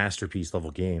are masterpiece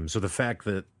level games. So the fact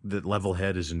that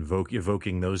Levelhead is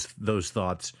evoking those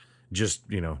thoughts, just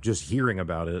hearing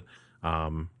about it, I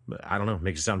don't know,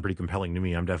 makes it sound pretty compelling to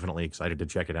me. I'm definitely excited to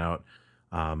check it out.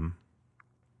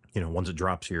 Once it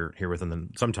drops here within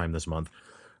sometime this month.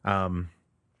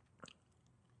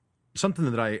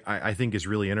 Something that I think is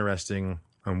really interesting,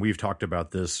 and we've talked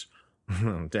about this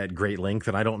at great length,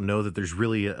 and I don't know that there's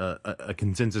really a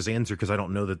consensus answer, because I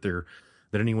don't know that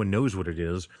anyone knows what it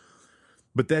is.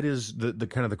 But that is the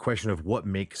kind of the question of what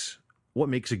makes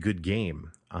a good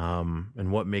game,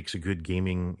 and what makes a good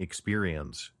gaming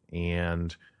experience.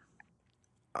 And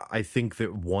I think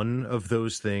that one of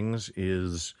those things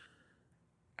is,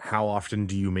 how often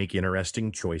do you make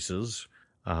interesting choices?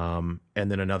 And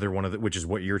then another one of which is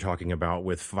what you're talking about,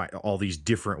 with all these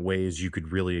different ways you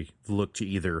could really look to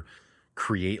either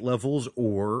create levels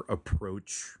or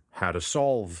approach how to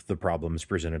solve the problems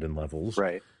presented in levels.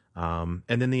 Right. And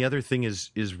then the other thing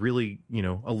is really,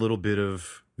 a little bit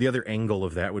of the other angle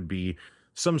of that would be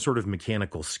some sort of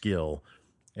mechanical skill.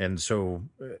 And so,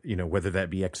 whether that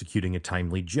be executing a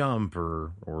timely jump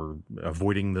or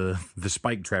avoiding the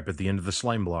spike trap at the end of the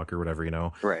slime block or whatever,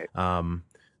 Right.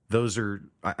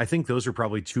 I think those are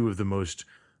probably two of the most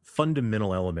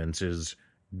fundamental elements, is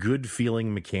good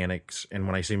feeling mechanics. And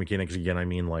when I say mechanics, again, I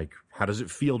mean, like, how does it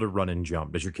feel to run and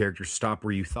jump? Does your character stop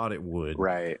where you thought it would?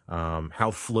 Right.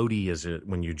 How floaty is it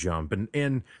when you jump?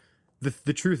 And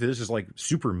the truth is like,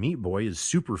 Super Meat Boy is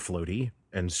super floaty,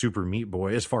 and Super Meat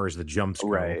Boy, as far as the jumps go,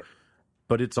 Right.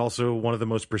 but it's also one of the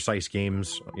most precise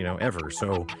games, ever.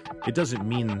 So it doesn't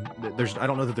mean that I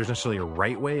don't know that there's necessarily a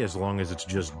right way, as long as it's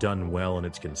just done well and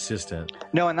it's consistent.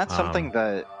 No, and that's something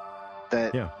that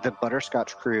the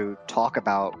Butterscotch crew talk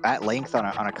about at length on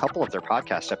a couple of their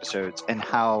podcast episodes, and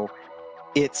how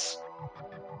it's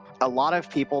a lot of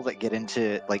people that get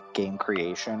into like game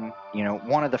creation,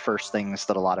 one of the first things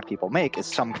that a lot of people make is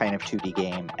some kind of 2D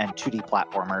game, and 2D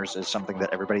platformers is something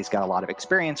that everybody's got a lot of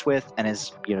experience with, and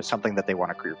is, something that they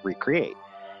want to recreate.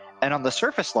 And on the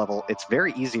surface level, it's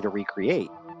very easy to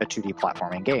recreate a 2D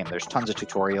platforming game. There's tons of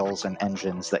tutorials and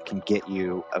engines that can get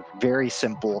you a very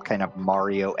simple kind of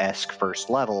Mario-esque first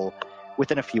level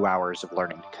within a few hours of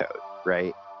learning to code,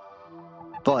 right?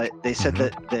 But they said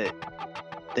that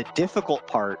the difficult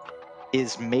part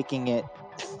is making it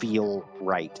feel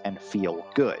right and feel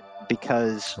good,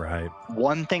 because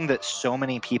one thing that so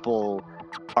many people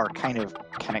are kind of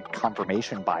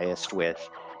confirmation biased with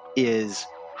is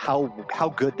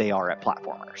how good they are at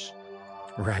platformers.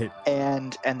 Right.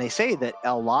 And they say that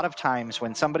a lot of times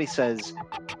when somebody says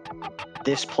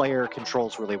this player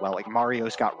controls really well, like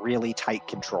Mario's got really tight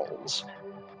controls,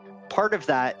 part of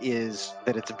that is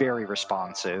that it's very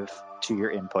responsive to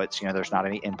your inputs. There's not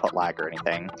any input lag or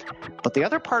anything. But the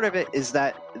other part of it is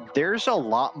that there's a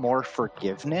lot more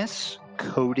forgiveness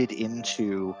coded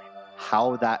into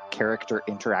how that character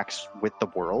interacts with the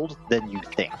world than you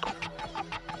think.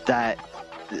 That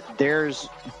there's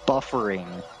buffering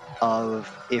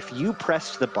of, if you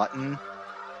pressed the button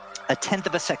a tenth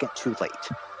of a second too late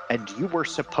and you were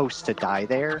supposed to die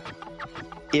there,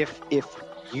 if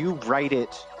you write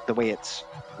it the way it's,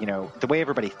 the way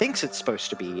everybody thinks it's supposed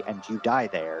to be, and you die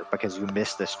there because you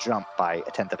missed this jump by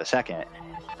a tenth of a second,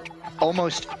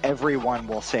 almost everyone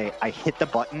will say, I hit the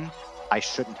button, I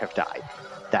shouldn't have died.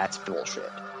 That's bullshit.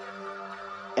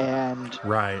 And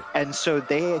so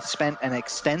they spent an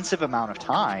extensive amount of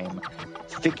time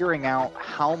figuring out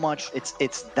how much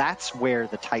that's where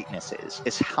the tightness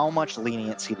is how much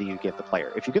leniency do you give the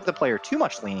player. If you give the player too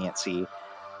much leniency,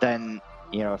 then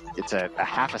if it's a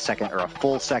half a second or a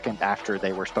full second after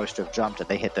they were supposed to have jumped and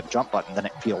they hit the jump button, then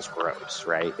it feels gross,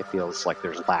 right? It feels like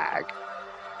there's lag.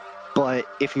 But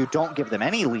if you don't give them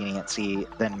any leniency,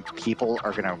 then people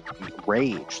are going to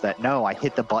rage that, no, I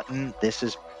hit the button, this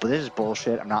is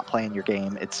bullshit, I'm not playing your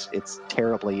game, it's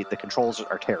terribly, the controls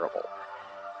are terrible.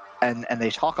 And they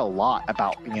talk a lot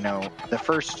about, the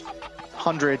first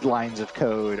 100 lines of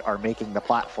code are making the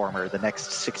platformer, the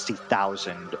next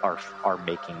 60,000 are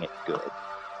making it good.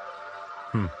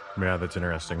 Yeah, that's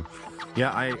interesting.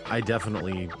 Yeah, I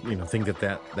definitely think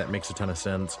that makes a ton of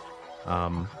sense.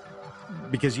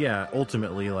 Because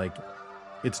ultimately, like,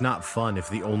 it's not fun if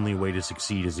the only way to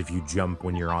succeed is if you jump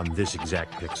when you're on this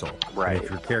exact pixel. Right. And if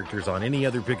your character's on any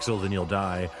other pixel, then you'll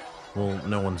die. Well,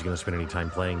 no one's going to spend any time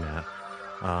playing that.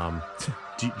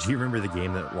 Do you remember the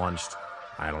game that launched,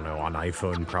 I don't know, on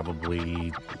iPhone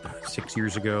probably 6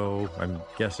 years ago, I'm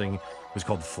guessing? It was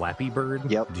called Flappy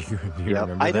Bird. Yep. Do you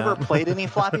remember that? I never played any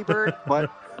Flappy Bird, but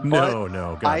no.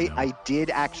 God, I did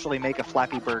actually make a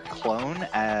Flappy Bird clone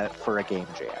for a game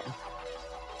jam.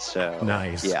 So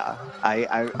nice. Yeah,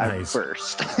 I nice.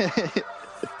 first.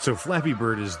 So Flappy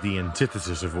Bird is the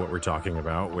antithesis of what we're talking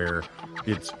about, where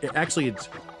it's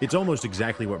almost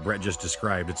exactly what Brett just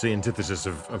described. It's the antithesis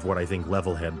of what I think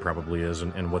Levelhead probably is,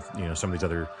 and what some of these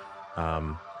other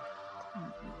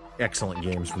excellent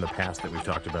games from the past that we've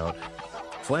talked about.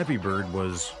 Flappy Bird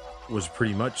was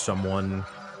pretty much someone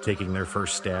taking their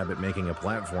first stab at making a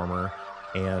platformer,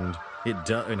 and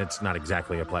it's not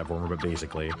exactly a platformer, but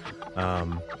basically.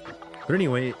 But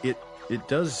anyway, it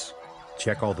does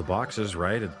check all the boxes,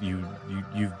 right? You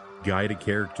guide a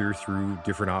character through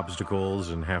different obstacles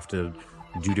and have to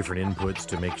do different inputs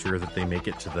to make sure that they make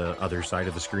it to the other side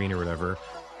of the screen or whatever.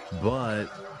 But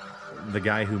the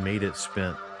guy who made it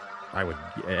spent, I would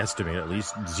estimate, at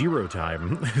least 0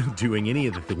 time doing any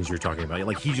of the things you're talking about.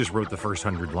 Like, he just wrote the first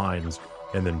 100 lines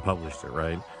and then published it,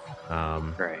 right?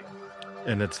 Right.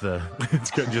 And it's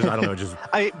just, I don't know, just...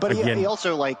 But again, he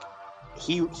also, like,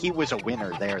 he was a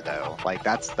winner there, though. Like,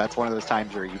 that's one of those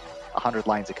times where 100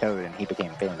 lines of code and he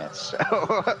became famous. So.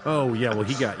 Oh, yeah, well,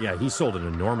 he sold an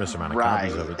enormous amount of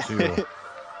copies of it, too.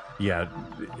 Yeah,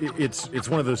 it's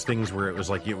one of those things where it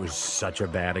was such a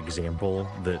bad example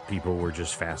that people were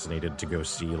just fascinated to go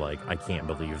see, like, I can't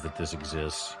believe that this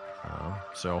exists.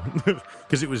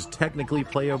 Because it was technically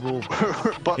playable,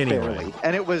 but anyway. Barely.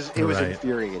 And it was Right.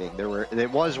 infuriating.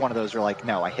 It was one of those where, like,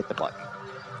 no, I hit the button.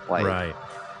 Like, right.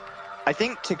 I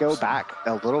think, to go back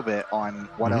a little bit on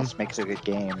what else makes a good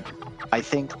game, I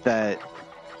think that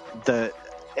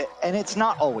and it's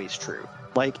not always true.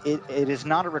 Like, it is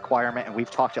not a requirement, and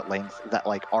we've talked at length that,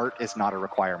 like, art is not a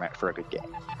requirement for a good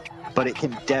game. But it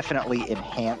can definitely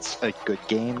enhance a good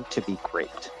game to be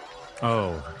great.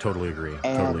 Oh, totally agree.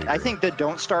 And I think that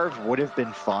Don't Starve would have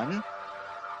been fun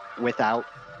without,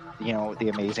 the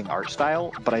amazing art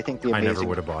style. But I think I never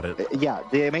would have bought it. Yeah,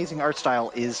 the amazing art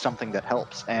style is something that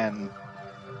helps. And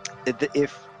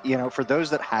if, for those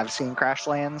that have seen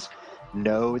Crashlands,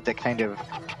 know the kind of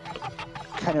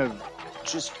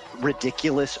just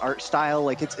ridiculous art style.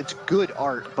 Like, it's good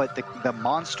art, but the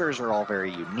monsters are all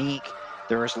very unique.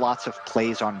 There's lots of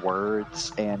plays on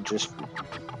words and just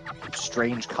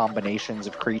strange combinations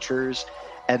of creatures,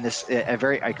 and this a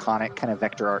very iconic kind of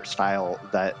vector art style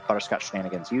that Butterscotch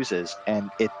Shenanigans uses, and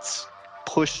it's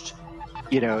pushed.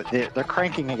 They're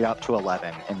cranking it up to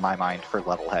 11 in my mind for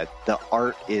Levelhead. The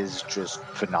art is just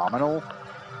phenomenal,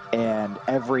 and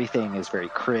everything is very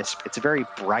crisp. It's very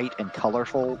bright and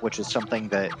colorful, which is something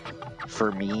that,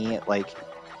 for me, like,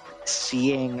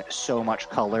 seeing so much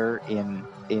color in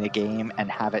a game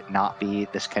and have it not be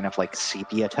this kind of, like,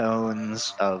 sepia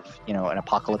tones of, an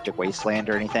apocalyptic wasteland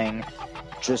or anything.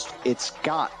 Just, it's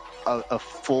got a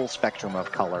full spectrum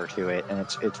of color to it, and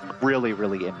it's really,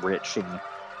 really enriching.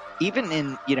 Even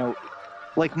in,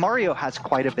 like, Mario has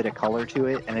quite a bit of color to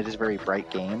it, and it is a very bright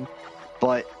game,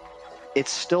 but it's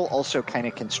still also kind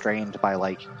of constrained by,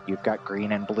 like, you've got green,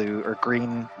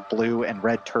 blue, and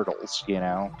red turtles,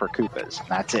 for Koopas, and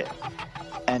that's it.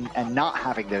 And not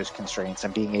having those constraints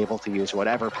and being able to use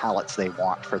whatever palettes they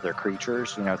want for their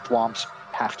creatures. Thwomps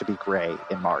have to be gray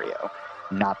in Mario.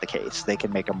 Not the case. They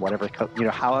can make them whatever,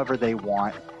 however they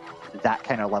want that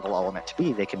kind of level element to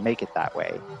be, they can make it that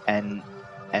way. And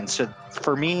so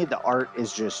for me, the art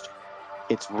is just,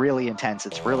 it's really intense.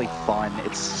 It's really fun.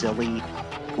 It's silly,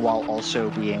 while also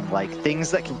being, like,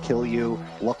 things that can kill you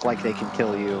look like they can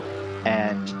kill you,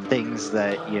 and things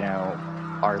that,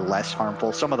 are less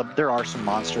harmful. There are some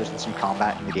monsters and some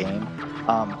combat in the game,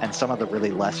 and some of the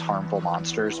really less harmful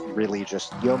monsters really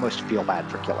just, you almost feel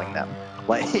bad for killing them,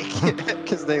 like,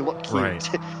 because they look cute.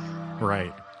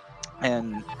 Right.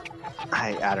 And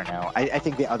I don't know. I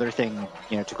think the other thing,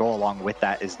 to go along with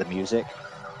that is the music,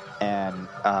 and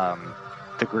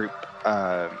the group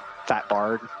Fat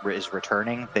Bard is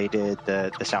returning. They did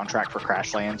the soundtrack for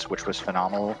Crashlands, which was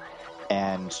phenomenal,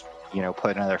 and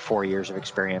put another 4 years of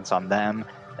experience on them,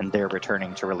 and they're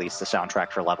returning to release the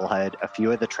soundtrack for Levelhead. A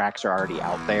few of the tracks are already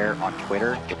out there on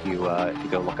Twitter. If you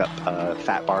go look up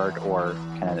Fat Bard, or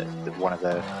kind of one of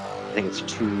the, I think it's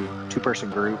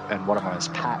two-person group, and one of them is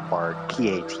Pat Bard,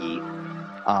 P-A-T,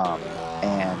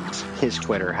 and his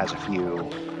Twitter has a few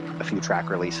track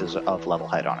releases of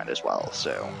Levelhead on it as well.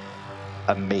 So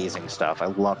amazing stuff. I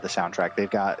love the soundtrack. They've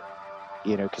got,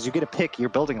 because you get to pick, you're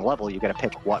building a level, you got to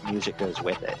pick what music goes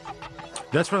with it.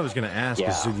 That's what I was going to ask.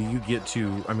 Yeah. So do you get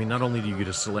to, not only do you get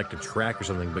to select a track or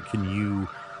something, but can you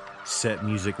set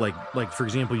music, like for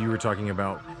example, you were talking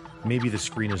about maybe the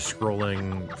screen is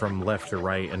scrolling from left to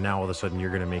right, and now all of a sudden you're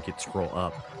going to make it scroll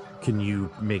up. Can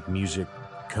you make music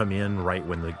come in right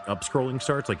when the up scrolling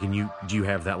starts? Like, do you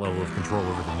have that level of control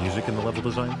over the music in the level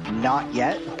design? Not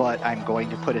yet, but I'm going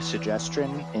to put a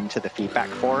suggestion into the feedback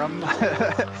forum.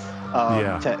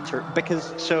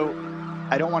 Because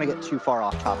I don't want to get too far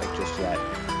off topic just yet.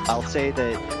 I'll say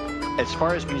that as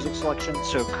far as music selection,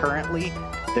 so currently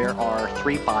there are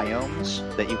 3 biomes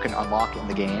that you can unlock in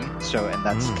the game. So, and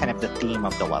that's kind of the theme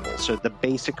of the level. So the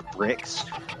basic bricks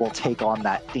will take on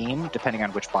that theme depending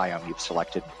on which biome you've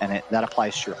selected, and that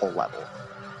applies to your whole level.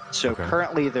 So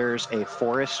currently there's a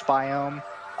forest biome,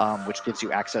 which gives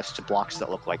you access to blocks that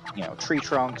look like, tree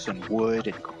trunks and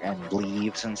wood and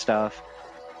leaves and stuff.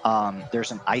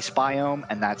 There's an ice biome,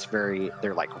 and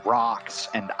they're like rocks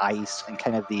and ice and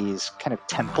kind of these kind of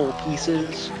temple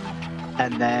pieces.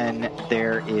 And then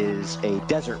there is a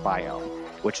desert biome,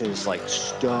 which is like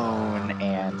stone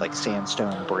and like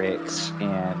sandstone bricks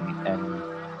and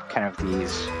kind of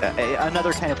these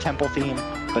another kind of temple theme,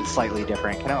 but slightly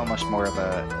different, kind of almost more of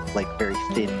a like very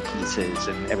thin pieces,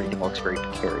 and everything looks very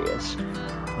precarious.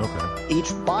 Okay. Each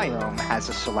biome has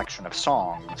a selection of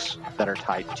songs that are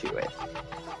tied to it.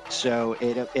 So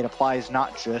it applies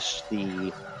not just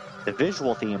the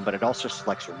visual theme, but it also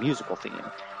selects your musical theme.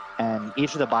 And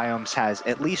each of the biomes has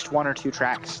at least 1 or 2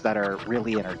 tracks that are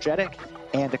really energetic,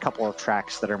 and a couple of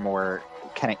tracks that are more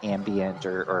kind of ambient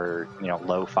or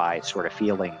lo-fi sort of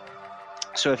feeling.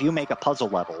 So if you make a puzzle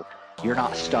level, you're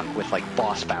not stuck with like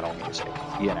boss battle music,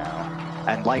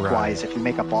 And likewise, if you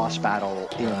make a boss battle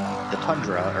in the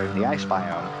tundra or in the ice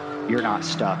biome, you're not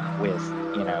stuck with,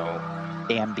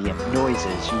 ambient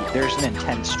noises. There's an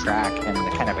intense track and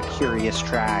kind of a curious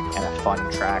track and a fun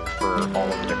track for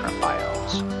all of the different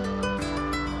biomes.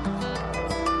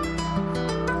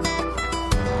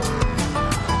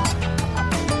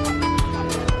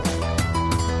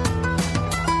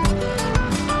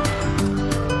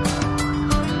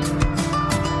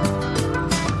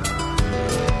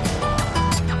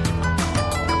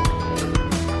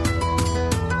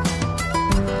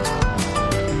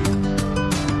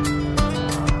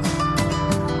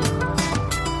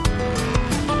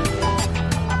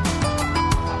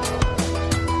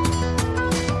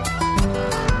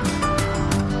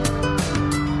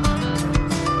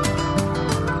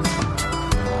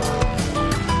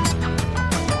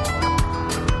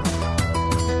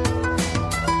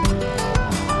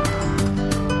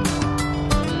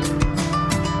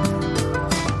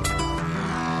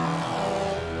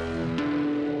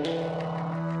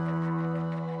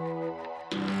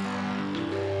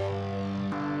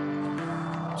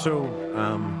 So,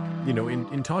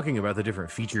 in talking about the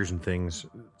different features and things,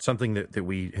 something that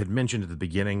we had mentioned at the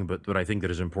beginning, but I think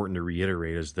that is important to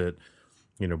reiterate is that,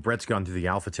 Brett's gone through the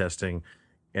alpha testing,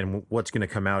 and what's going to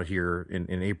come out here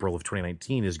in April of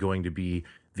 2019 is going to be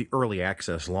the early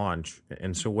access launch.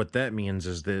 And so what that means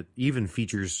is that even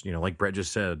features, like Brett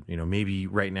just said, maybe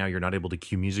right now you're not able to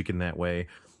cue music in that way,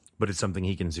 but it's something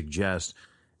he can suggest.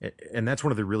 And that's one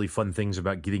of the really fun things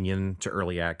about getting into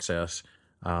early access.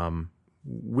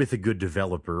 With a good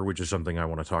developer, which is something I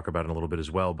want to talk about in a little bit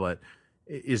as well, but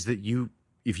is that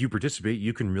if you participate,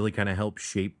 you can really kind of help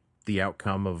shape the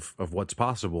outcome of what's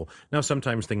possible. Now,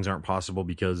 sometimes things aren't possible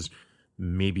because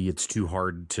maybe it's too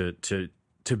hard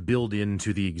to build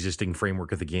into the existing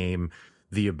framework of the game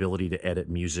the ability to edit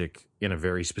music in a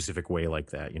very specific way like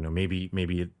that.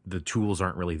 Maybe the tools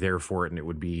aren't really there for it, and it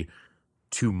would be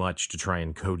too much to try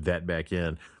and code that back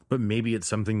in. But maybe it's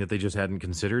something that they just hadn't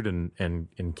considered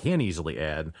and can easily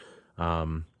add.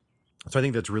 So I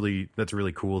think that's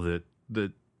really cool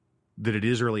that it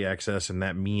is early access, and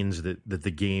that means that the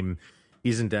game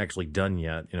isn't actually done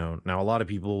yet. Now a lot of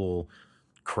people will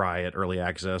cry at early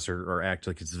access or act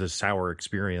like it's this sour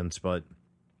experience, but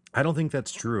I don't think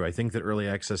that's true. I think that early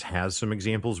access has some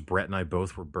examples. Brett and I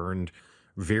both were burned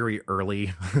very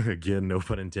early. Again, no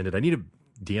pun intended. I need a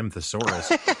damn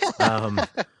thesaurus.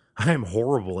 I'm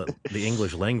horrible at the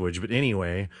English language, but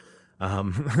anyway,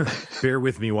 bear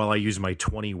with me while I use my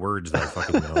 20 words that I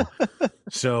fucking know.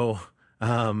 So,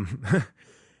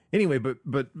 anyway,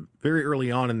 but very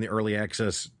early on in the early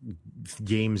access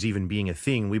games even being a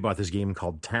thing, we bought this game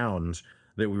called Towns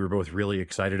that we were both really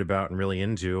excited about and really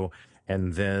into.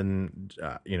 And then,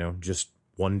 just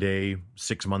one day,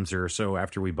 6 months or so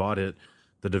after we bought it,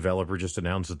 the developer just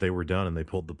announced that they were done and they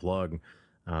pulled the plug.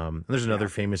 There's another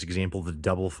famous example, the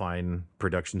Double Fine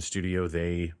production studio.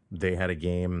 They had a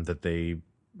game that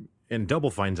and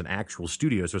Double Fine's an actual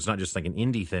studio, so it's not just like an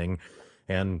indie thing.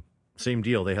 And same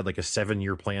deal, they had like a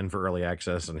 7-year plan for early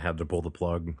access and had to pull the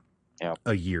plug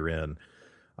a year in.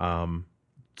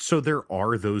 So there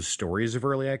are those stories of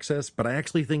early access, but I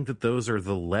actually think that those are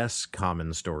the less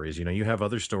common stories. You have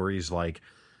other stories like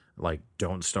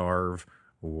Don't Starve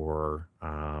or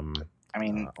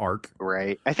Ark.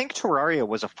 Right. I think Terraria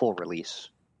was a full release,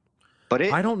 but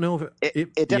I don't know if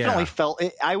it definitely felt.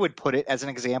 I would put it as an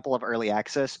example of early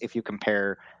access if you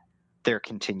compare their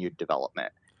continued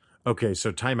development. Okay,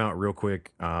 so time out real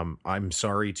quick. I'm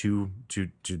sorry to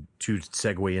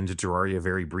segue into Terraria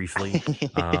very briefly,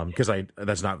 because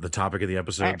that's not the topic of the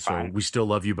episode. Right, so fine. we still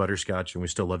love you, Butterscotch, and we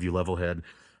still love you, Levelhead.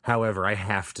 However, I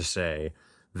have to say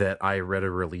that I read a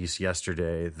release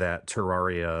yesterday that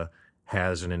Terraria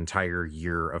has an entire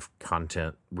year of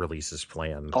content releases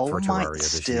planned for Terraria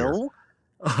this year. Still?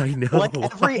 I know. Like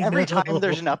every time know.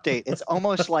 there's an update, it's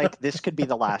almost like this could be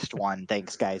the last one.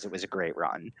 Thanks, guys. It was a great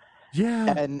run.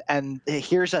 Yeah. And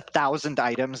here's 1,000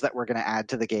 items that we're going to add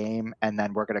to the game, and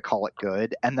then we're going to call it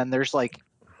good. And then there's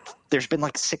been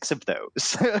like 6 of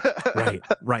those.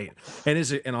 right.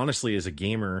 And honestly, as a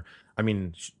gamer, I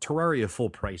mean, Terraria full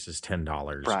price is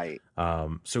 $10. Right.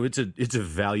 So it's a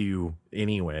value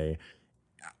anyway.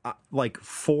 Like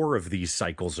 4 of these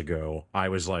cycles ago, I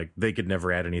was like, they could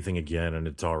never add anything again, and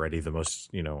it's already the most,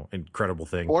 incredible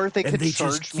thing. Or they could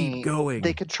charge me going.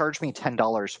 They could charge me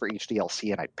 $10 for each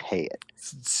DLC, and I'd pay it.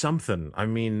 Something. I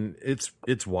mean, it's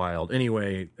wild.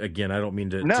 Anyway, again, I don't mean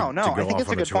to No. go I think off it's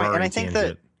on a good point, and I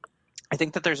tangent.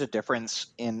 think that there's a difference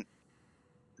in.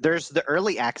 There's the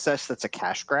early access that's a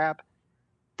cash grab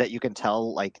that you can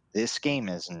tell like this game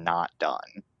is not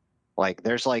done. Like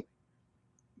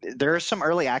there are some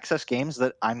early access games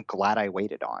that I'm glad I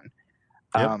waited on.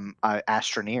 Yep.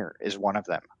 Astroneer is one of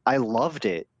them. I loved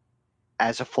it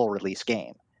as a full release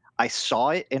game. I saw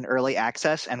it in early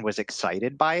access and was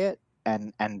excited by it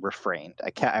and refrained.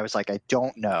 I was like, I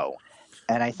don't know.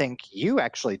 And I think you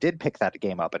actually did pick that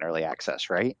game up in early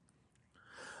access, right?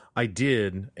 I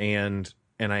did, and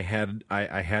I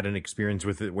had an experience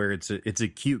with it where it's a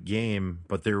cute game,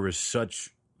 but it was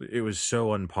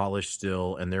so unpolished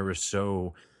still, and there was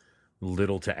so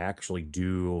little to actually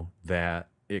do that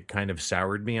it kind of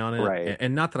soured me on it. Right.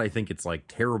 And not that I think it's like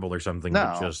terrible or something.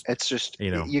 No, but it's just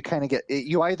you kind of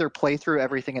you either play through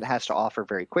everything it has to offer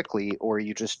very quickly, or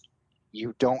you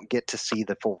don't get to see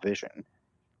the full vision.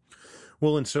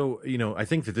 Well, and so I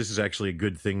think that this is actually a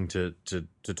good thing to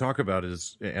talk about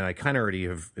and I kind of already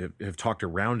have talked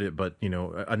around it, but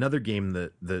another game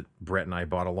that Brett and I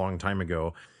bought a long time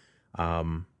ago,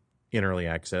 in early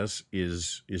access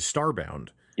is Starbound.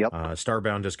 Yep.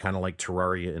 Starbound is kind of like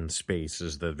Terraria in space,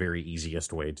 is the very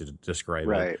easiest way to describe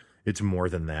right. it. It's more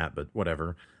than that, but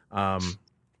whatever.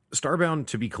 Starbound,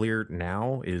 to be clear,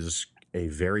 now is a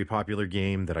very popular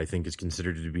game that I think is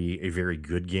considered to be a very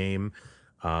good game.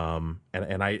 So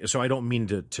I don't mean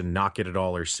to knock it at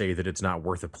all or say that it's not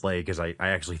worth a play, because I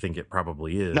actually think it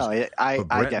probably is. No, I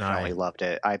definitely loved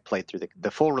it. I played through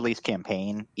the full release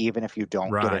campaign, even if you don't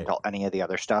get into any of the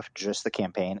other stuff. Just the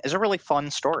campaign is a really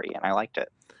fun story, and I liked it.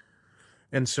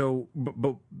 And so,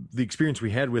 but the experience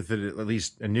we had with it, at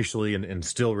least initially, and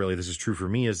still really this is true for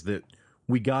me, is that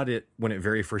we got it when it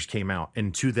very first came out.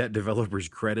 And to that developer's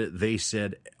credit, they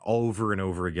said over and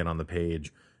over again on the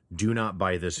page, do not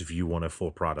buy this if you want a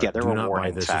full product. Yeah, do not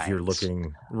buy this signs. if you're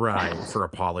looking for a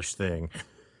polished thing.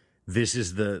 This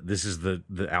is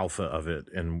the alpha of it,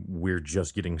 and we're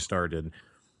just getting started.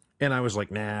 And I was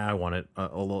like, nah, I want it.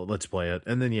 Let's play it.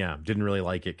 And then, didn't really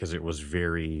like it because it was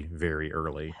very, very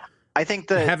early. I think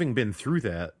that having been through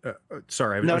that,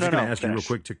 sorry, I was just going to ask you real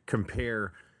quick to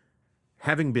compare.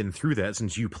 Having been through that,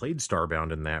 since you played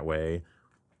Starbound in that way,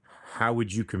 how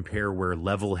would you compare where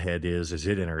Levelhead is as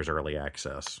it enters early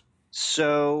access?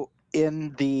 So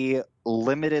in the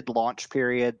limited launch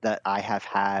period that I have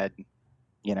had,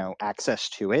 access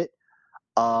to it,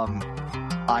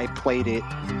 I played it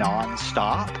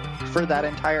nonstop for that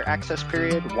entire access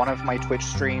period. One of my Twitch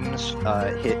streams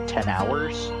hit 10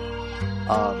 hours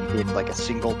in like a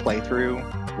single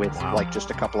playthrough with like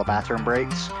just a couple of bathroom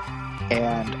breaks.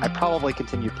 And I probably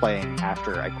continued playing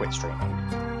after I quit streaming.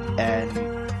 And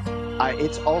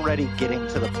it's already getting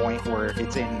to the point where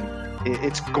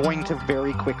it's going to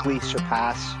very quickly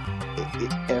surpass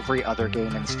every other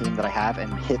game in Steam that I have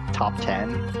and hit top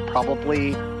 10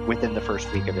 probably within the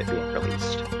first week of it being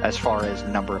released, as far as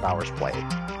number of hours played.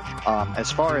 As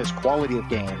far as quality of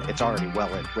game, it's already well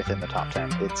within the top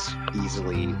 10. It's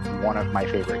easily one of my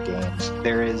favorite games.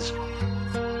 There is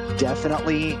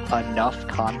definitely enough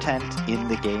content in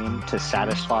the game to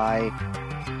satisfy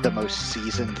the most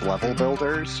seasoned level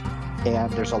builders,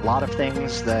 and there's a lot of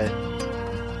things that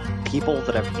people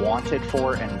that have wanted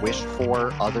for and wished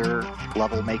for other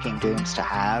level making games to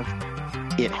have,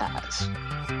 it has.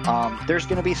 There's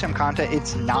going to be some content.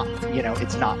 It's not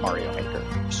Mario Maker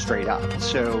straight up.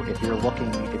 So if you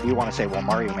want to say, well,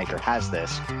 Mario Maker has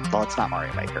this, well, it's not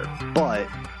Mario Maker, but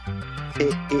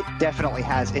it definitely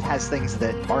has. It has things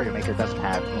that Mario Maker doesn't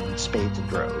have in spades and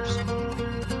droves.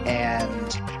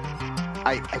 And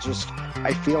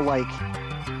I feel like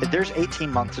there's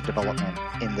 18 months of development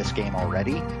in this game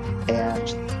already,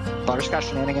 and Butterscotch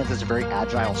Shenanigans is a very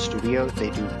agile studio. They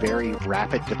do very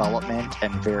rapid development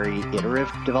and very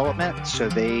iterative development, so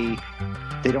they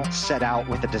don't set out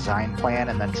with a design plan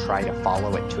and then try to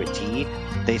follow it to a T.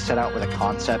 They set out with a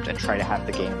concept and try to have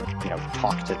the game,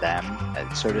 talk to them,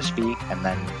 so to speak, and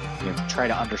then try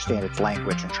to understand its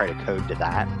language and try to code to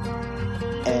that.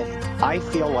 And I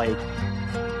feel like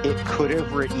it could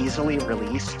have easily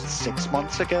released 6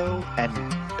 months ago and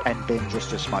been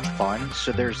just as much fun.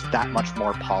 So there's that much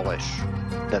more polish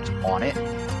that's on it.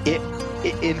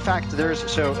 In fact, there's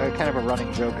kind of a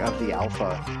running joke of the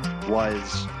alpha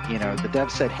was, the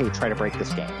devs said, hey, try to break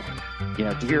this game.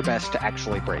 Do your best to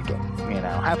actually break it.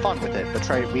 Have fun with it,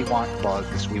 but we want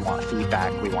bugs, we want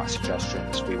feedback, we want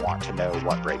suggestions, we want to know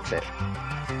what breaks it.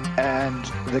 And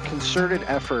the concerted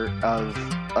effort of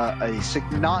a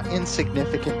not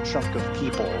insignificant chunk of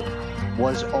people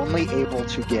was only able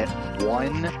to get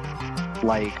one,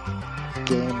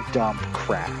 game dump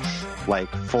crash,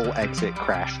 full exit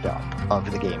crash dump of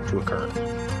the game to occur.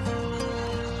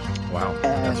 Wow,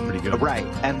 that's pretty good. Right,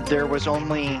 and there was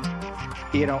only,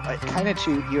 you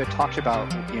had talked about,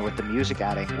 with the music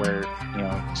adding, where,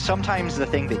 sometimes the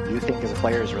thing that you think as a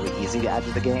player is really easy to add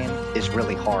to the game is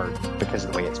really hard because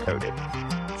of the way it's coded.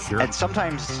 Sure. And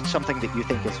sometimes something that you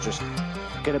think is just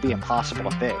going to be impossible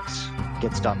to fix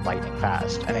gets done lightning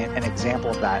fast. And an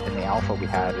example of that in the alpha we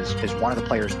had is one of the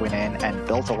players went in and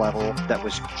built a level that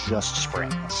was just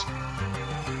springs.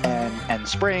 And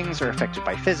springs are affected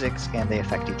by physics, and they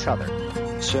affect each other.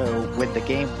 So when the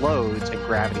game loads and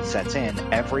gravity sets in,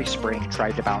 every spring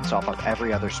tried to bounce off of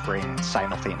every other spring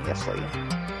simultaneously.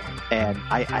 And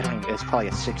I don't even, it's probably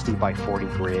a 60 by 40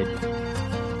 grid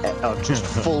of just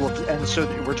full of, and so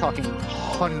we're talking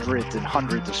hundreds and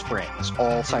hundreds of springs,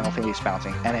 all simultaneously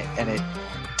bouncing, and it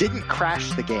didn't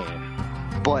crash the game,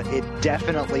 but it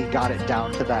definitely got it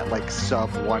down to that sub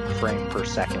 1 frame per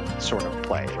second sort of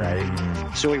play, right?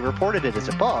 So we reported it as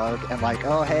a bug and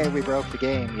oh, hey, we broke the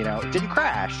game. It didn't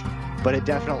crash, but it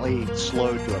definitely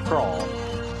slowed to a crawl.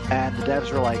 And the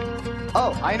devs were like,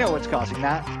 oh, I know what's causing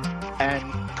that. And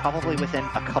probably within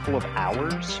a couple of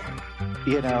hours,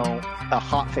 a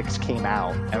hotfix came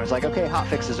out and was like, okay,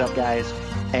 hotfix is up, guys.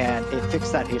 And it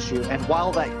fixed that issue. And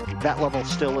while that level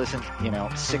still isn't,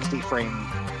 60 frame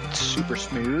super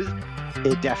smooth,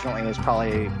 it definitely is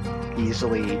probably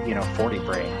easily 40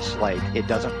 frames. It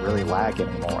doesn't really lag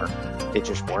anymore, it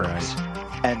just works.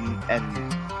 Right.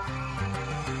 And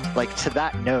to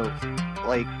that note,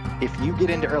 if you get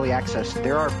into early access,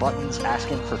 there are buttons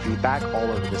asking for feedback all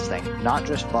over this thing, not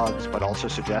just bugs but also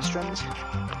suggestions.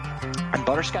 And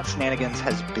Butterscotch Shenanigans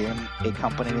has been a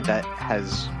company that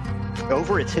has,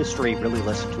 over its history, really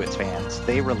listened to its fans.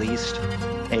 They released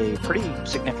a pretty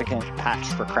significant patch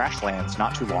for Crashlands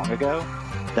not too long ago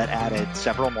that added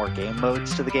several more game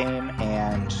modes to the game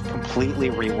and completely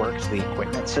reworked the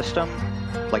equipment system,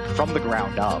 from the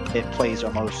ground up. It plays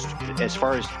almost, as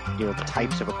far as the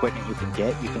types of equipment you can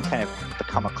get, you can kind of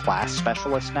become a class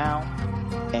specialist now.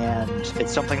 And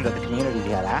it's something that the community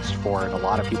had asked for and a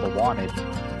lot of people wanted.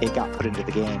 It got put into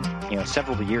the game,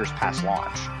 several years past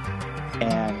launch.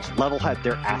 And Levelhead,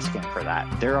 they're asking for that.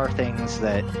 There are things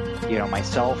that,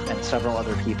 myself and several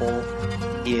other people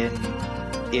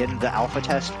in the alpha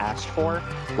test asked for.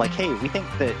 Hey, we think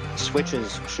that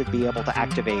switches should be able to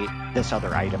activate this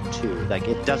other item too.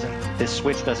 This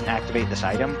switch doesn't activate this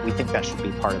item. We think that should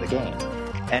be part of the game.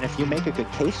 And if you make a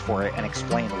good case for it and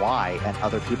explain why, and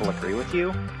other people agree with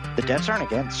you, the devs aren't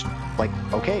against.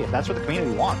 Okay, if that's what the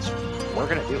community wants, we're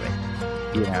going to do it,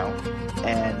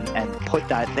 and put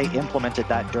that. They implemented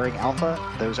that during alpha.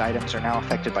 Those items are now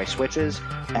affected by switches,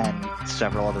 and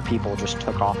several other people just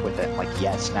took off with it.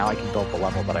 Yes, now I can build the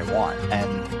level that I want.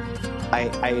 And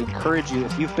I encourage you,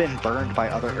 if you've been burned by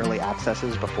other early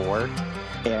accesses before,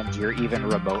 and you're even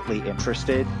remotely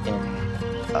interested in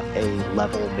a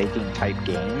level making type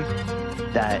game,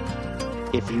 that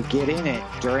if you get in it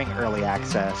during early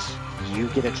access, you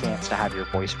get a chance to have your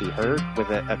voice be heard with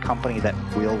a company that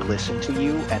will listen to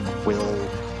you and will,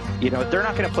 they're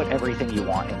not going to put everything you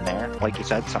want in there. Like you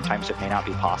said, sometimes it may not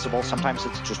be possible. Sometimes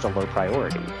it's just a low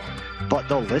priority, but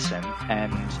they'll listen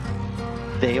and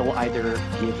they'll either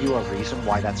give you a reason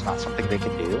why that's not something they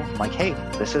can do. Hey,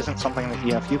 this isn't something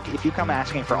that, if you come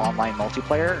asking for online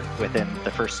multiplayer within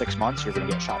the first 6 months, you're going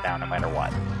to get shot down no matter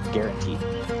what. Guaranteed.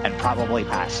 And probably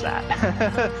past that.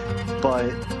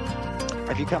 But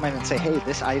if you come in and say, hey,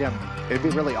 this item, it would be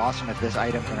really awesome if this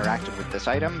item interacted with this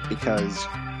item because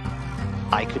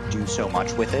I could do so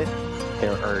much with it.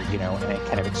 there, or and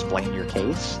kind of explain your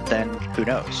case, then who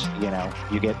knows?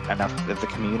 You get enough of the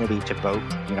community to vote,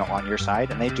 on your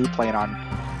side, and they do plan on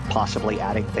possibly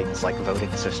adding things like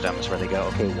voting systems where they go,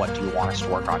 okay, what do you want us to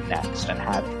work on next, and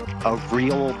have a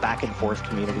real back and forth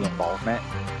community involvement.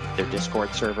 Their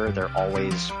Discord server, they're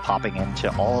always popping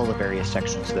into all the various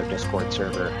sections of their Discord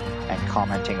server and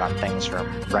commenting on things from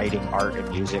writing, art, and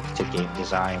music to game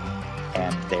design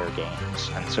and their games.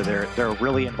 And so they're a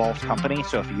really involved company.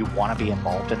 So if you want to be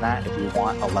involved in that, if you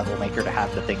want a level maker to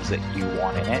have the things that you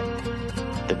want in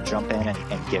it, then jump in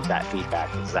and give that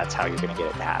feedback, because that's how you're going to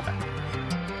get it to happen.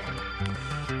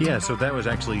 Yeah, so that was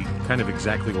actually kind of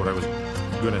exactly what I was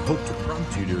going to hope to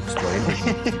prompt you to explain. But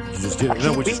you just did it.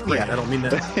 No, which is great. I don't mean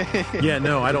that. Yeah,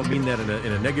 no, I don't mean that in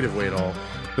a negative way at all.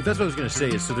 But that's what I was going to say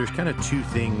is, so there's kind of two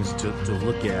things to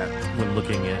look at when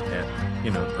looking at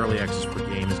early access for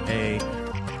games. A,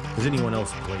 has anyone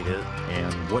else played it,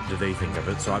 and what do they think of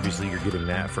it? So obviously you're getting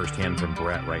that firsthand from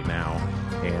Brett right now,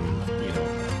 and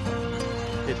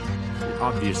it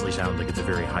obviously sounds like it's a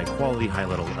very high quality, high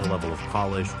level of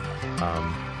polish,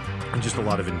 and just a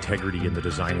lot of integrity in the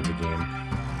design of the game.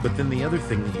 But then the other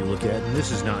thing that you look at, and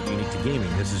this is not unique to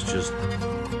gaming, this is just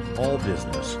all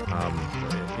business.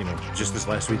 Just this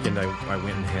last weekend, I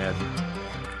went and had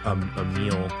a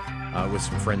meal with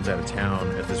some friends out of town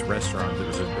at this restaurant. It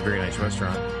was a very nice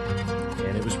restaurant,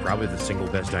 and it was probably the single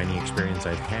best dining experience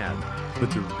I've had. But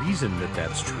the reason that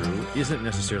that's true isn't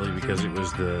necessarily because it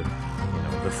was the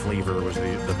flavor was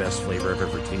the best flavor I've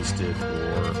ever tasted,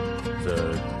 or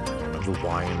the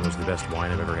wine was the best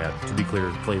wine I've ever had. To be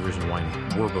clear, flavors and wine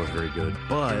were both very good,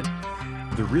 but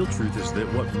the real truth is that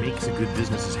what makes a good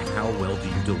business is how well do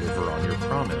you deliver on your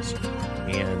promise.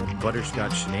 And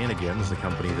Butterscotch Shenanigans, the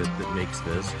company that makes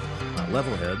this,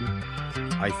 Levelhead,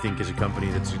 I think is a company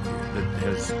that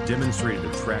has demonstrated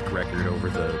a track record over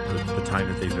the time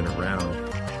that they've been around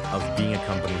of being a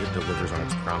company that delivers on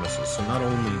its promises. So not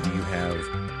only do you have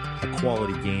a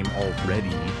quality game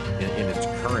already in its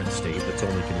current state that's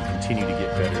only going to continue to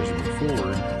get better as we move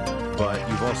forward, but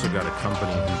you've also got a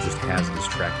company who just has this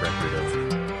track record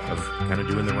of kind of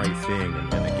doing the right thing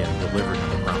and again, delivering on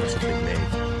the promise that they've made.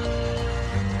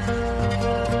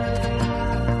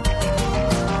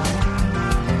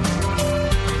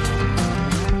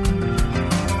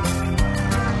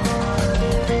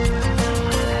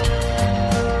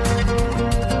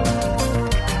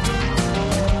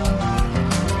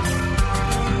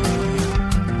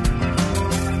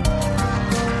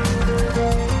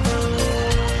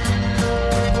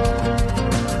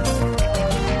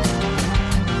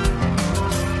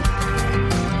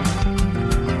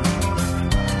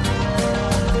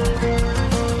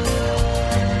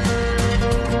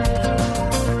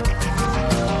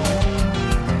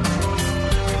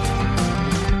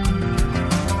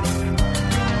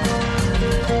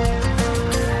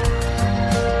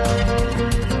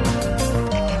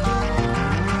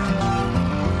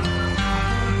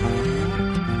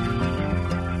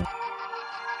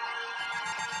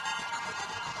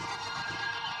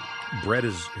 Brett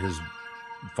has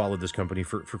followed this company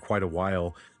for quite a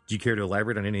while. Do you care to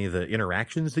elaborate on any of the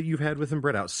interactions that you've had with him,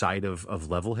 Brett, outside of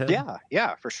Levelhead?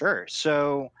 Yeah, for sure.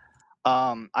 So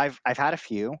I've had a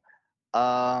few.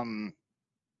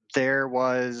 There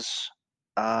was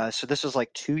so this was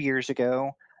like 2 years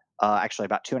ago, actually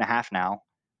about 2.5 now.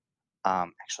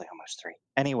 Actually almost 3.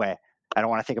 Anyway, I don't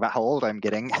want to think about how old I'm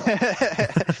getting.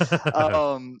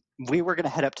 We were going to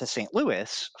head up to St.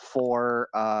 Louis for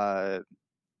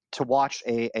to watch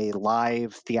a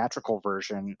live theatrical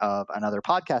version of another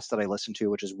podcast that I listen to,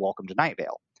 which is Welcome to Night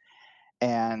Vale.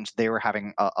 And they were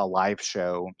having a live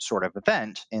show sort of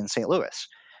event in St. Louis.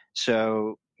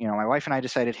 So, my wife and I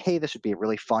decided, hey, this would be a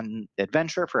really fun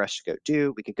adventure for us to go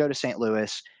do. We could go to St.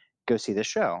 Louis, go see this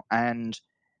show. And,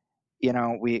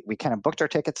 we kind of booked our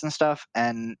tickets and stuff.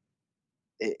 And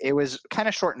it was kind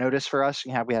of short notice for us.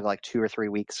 We had like 2 or 3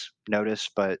 weeks notice,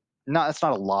 but that's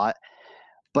not a lot.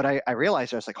 But I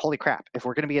realized, I was like, holy crap, if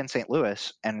we're going to be in St.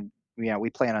 Louis and, we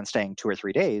plan on staying 2 or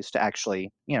 3 days to actually,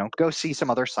 go see some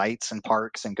other sites and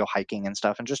parks and go hiking and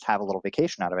stuff and just have a little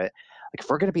vacation out of it. Like, if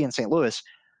we're going to be in St. Louis,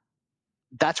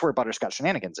 that's where Butterscotch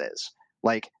Shenanigans is.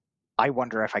 Like, I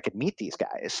wonder if I could meet these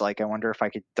guys. Like, I wonder if I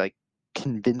could, like,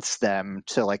 convince them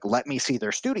to, like, let me see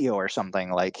their studio or something.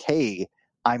 Like, hey,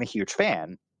 I'm a huge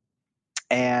fan.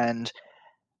 And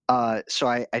so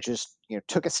I just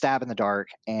took a stab in the dark,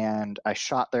 and I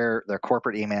shot their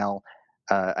corporate email,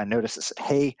 a notice that said,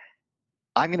 hey,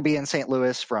 I'm going to be in St.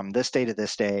 Louis from this day to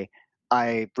this day.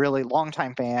 I really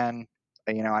longtime fan.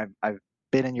 I've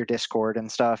been in your Discord and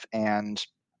stuff. And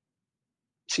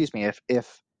excuse me,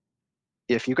 if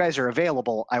if you guys are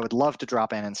available, I would love to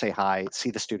drop in and say hi,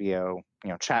 see the studio,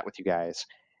 chat with you guys.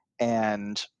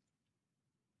 And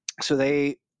so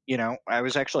they, I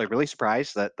was actually really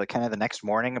surprised that the kind of the next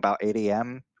morning about 8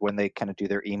 a.m. when they kind of do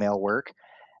their email work,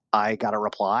 I got a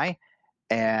reply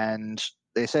and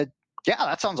they said, yeah,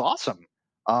 that sounds awesome.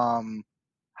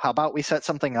 How about we set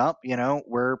something up?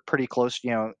 We're pretty close,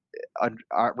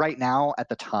 right now at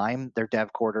the time, their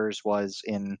dev quarters was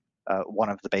in one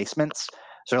of the basements.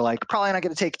 So they're like, probably not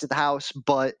going to take it to the house,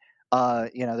 but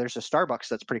there's a Starbucks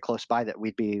that's pretty close by that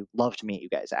we'd be love to meet you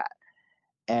guys at.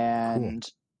 Cool.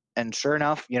 And sure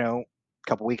enough, a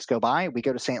couple weeks go by, we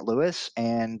go to St. Louis,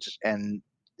 and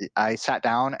I sat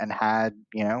down and had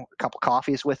a couple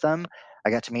coffees with them. I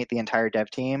got to meet the entire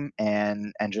dev team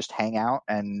and just hang out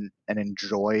and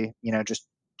enjoy just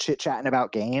chit chatting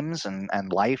about games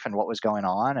and life and what was going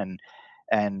on,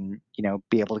 and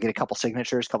be able to get a couple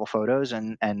signatures, couple photos,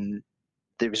 and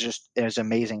it was an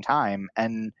amazing time.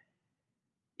 And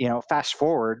fast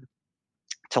forward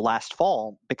to last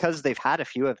fall, because they've had a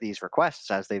few of these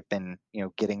requests as they've been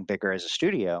getting bigger as a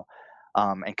studio,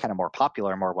 and kind of more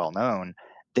popular, more well known,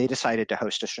 they decided to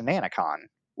host a Shenanicon,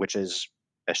 which is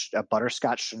a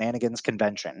butterscotch shenanigans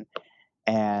convention.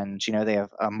 And they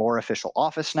have a more official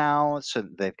office now, so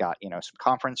they've got some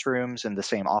conference rooms in the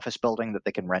same office building that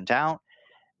they can rent out.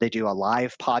 They do a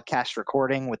live podcast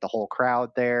recording with the whole crowd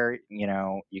there.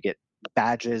 You get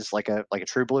badges like a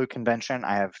True Blue convention.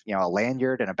 I have a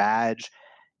lanyard and a badge.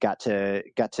 Got to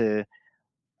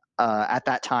at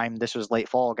that time, this was late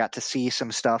fall, got to see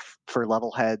some stuff for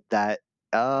Levelhead that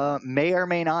may or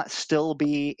may not still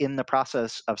be in the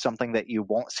process of something that you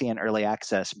won't see in early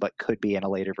access, but could be in a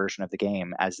later version of the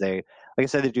game. As they, like I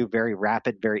said, they do very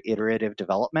rapid, very iterative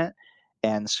development,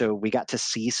 and so we got to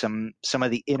see some of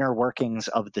the inner workings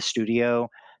of the studio.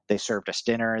 They served us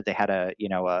dinner. They had a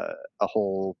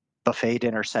whole buffet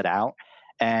dinner set out,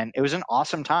 and it was an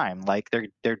awesome time. Like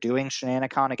they're doing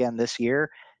Shenanicon again this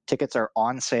year. Tickets are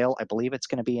on sale. I believe it's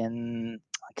going to be in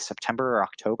like September or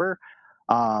October.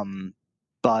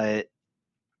 But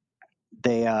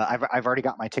I've already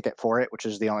got my ticket for it, which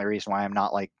is the only reason why I'm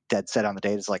not like dead set on the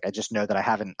date. Is like I just know that I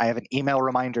have an email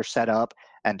reminder set up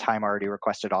and time already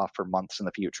requested off for months in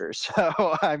the future.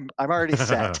 So I'm already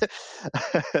set.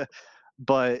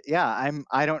 But yeah,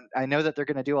 I know that they're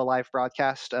going to do a live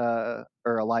broadcast or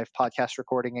a live podcast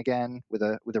recording again with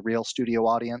a real studio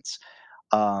audience.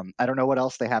 I don't know what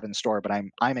else they have in store, but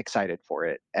I'm excited for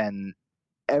it. And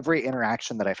every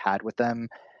interaction that I've had with them,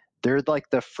 they're like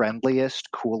the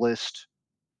friendliest, coolest.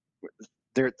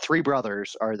 They're three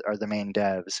brothers are the main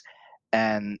devs,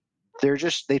 and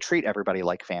they treat everybody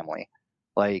like family.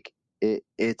 Like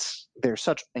they're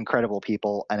such incredible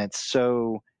people, and it's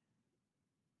so.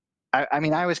 I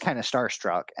mean, I was kind of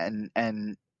starstruck,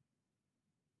 and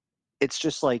it's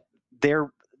just like they're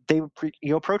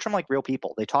you approach them like real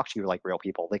people. They talk to you like real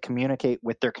people. They communicate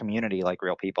with their community like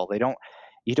real people.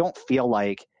 You don't feel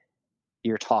like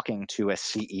you're talking to a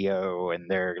CEO and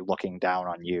they're looking down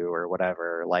on you or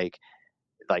whatever. Like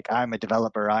I'm a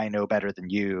developer, I know better than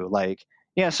you. Like,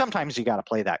 sometimes you got to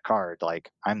play that card. Like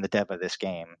I'm the dev of this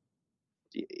game.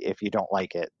 If you don't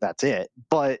like it, that's it.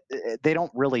 But they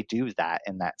don't really do that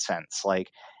in that sense.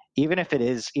 Like even if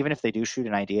they do shoot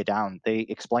an idea down, they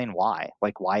explain why.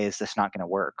 Like why is this not going to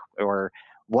work, or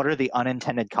what are the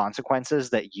unintended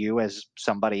consequences that you as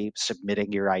somebody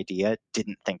submitting your idea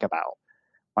didn't think about.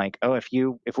 Like, oh, if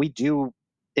we do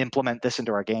implement this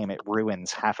into our game, it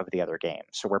ruins half of the other game,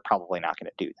 so we're probably not going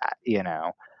to do that.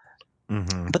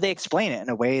 Mm-hmm. But they explain it in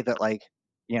a way that like,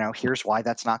 here's why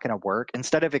that's not going to work.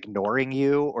 Instead of ignoring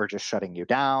you or just shutting you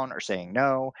down or saying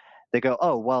no, they go,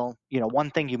 oh, well,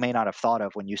 one thing you may not have thought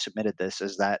of when you submitted this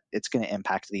is that it's going to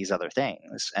impact these other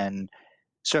things. And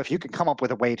so if you can come up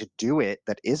with a way to do it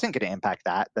that isn't going to impact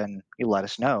that, then you let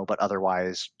us know. But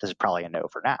otherwise, this is probably a no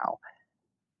for now.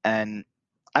 And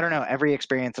I don't know, every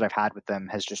experience that I've had with them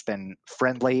has just been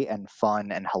friendly and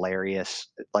fun and hilarious.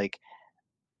 Like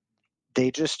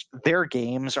their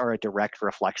games are a direct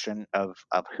reflection of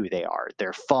who they are.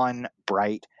 They're fun,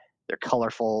 bright, they're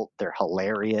colorful, they're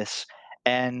hilarious,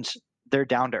 and they're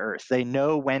down to earth. They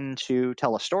know when to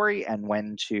tell a story and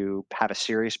when to have a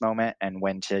serious moment and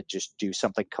when to just do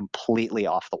something completely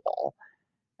off the wall.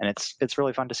 And it's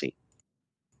really fun to see.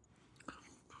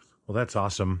 Well, that's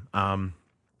awesome.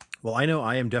 Well, I know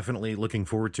I am definitely looking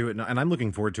forward to it, and I'm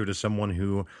looking forward to it as someone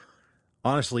who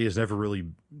honestly has never really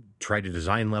tried to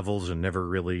design levels and never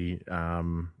really,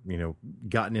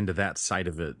 gotten into that side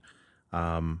of it.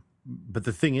 But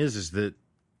the thing is that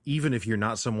even if you're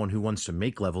not someone who wants to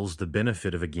make levels, the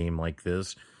benefit of a game like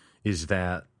this is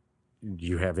that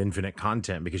you have infinite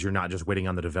content because you're not just waiting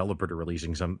on the developer to release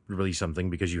something,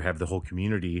 because you have the whole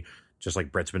community, just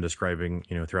like Brett's been describing,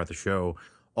 throughout the show,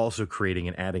 also creating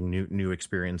and adding new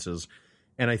experiences.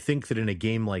 And I think that in a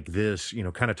game like this,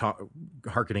 kind of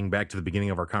harkening back to the beginning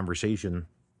of our conversation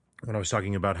when I was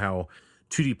talking about how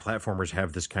 2D platformers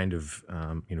have this kind of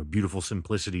beautiful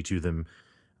simplicity to them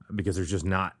because there's just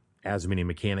not as many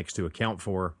mechanics to account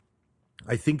for.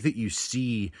 I think that you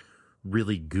see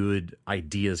really good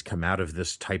ideas come out of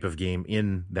this type of game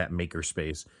in that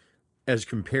makerspace as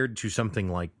compared to something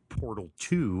like Portal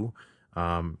 2,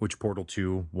 which Portal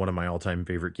 2, one of my all-time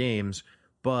favorite games,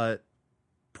 but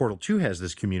Portal 2 has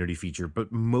this community feature,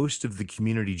 but most of the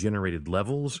community-generated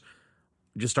levels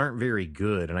just aren't very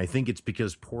good. And I think it's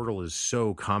because Portal is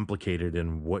so complicated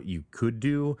in what you could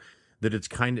do that it's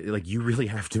kind of like you really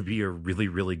have to be a really,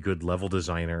 really good level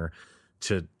designer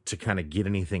to kind of get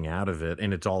anything out of it.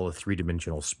 And it's all a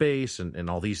three-dimensional space and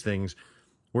all these things.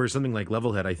 Whereas something like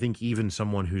Levelhead, I think even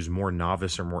someone who's more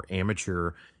novice or more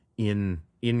amateur in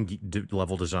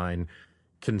level design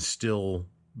can still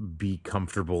be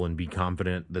comfortable and be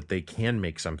confident that they can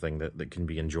make something that can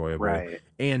be enjoyable. Right.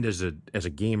 And as a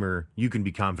gamer, you can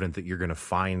be confident that you're going to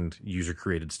find user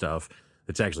created stuff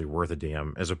that's actually worth a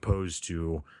damn, as opposed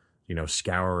to,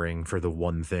 scouring for the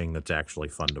one thing that's actually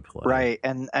fun to play. Right.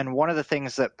 And one of the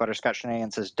things that Butterscotch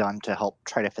Shenanigans has done to help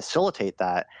try to facilitate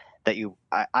that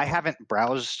I haven't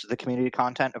browsed the community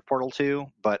content of Portal 2,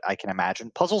 but I can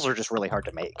imagine puzzles are just really hard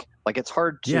to make. Like, it's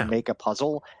hard to make a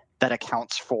puzzle that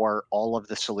accounts for all of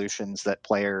the solutions that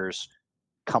players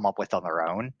come up with on their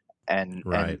own and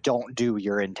don't do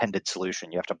your intended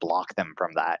solution. You have to block them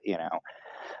from that,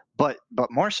 But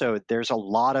more so, there's a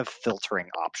lot of filtering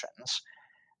options.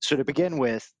 So to begin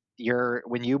with,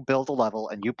 when you build a level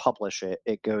and you publish it,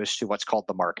 it goes to what's called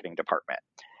the marketing department.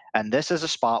 And this is a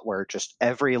spot where just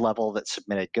every level that's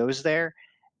submitted goes there.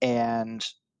 And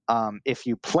if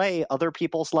you play other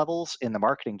people's levels in the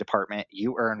marketing department,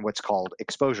 you earn what's called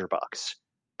exposure bucks,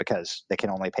 because they can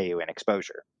only pay you in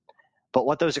exposure. But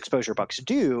what those exposure bucks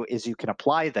do is you can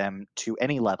apply them to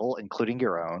any level, including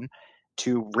your own,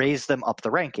 to raise them up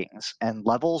the rankings. And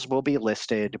levels will be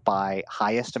listed by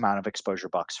highest amount of exposure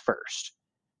bucks first.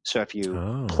 So if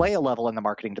you play a level in the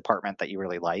marketing department that you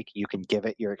really like, you can give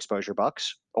it your exposure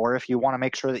bucks. Or if you want to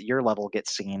make sure that your level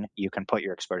gets seen, you can put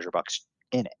your exposure bucks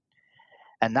in it.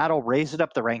 And that'll raise it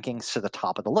up the rankings to the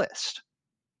top of the list.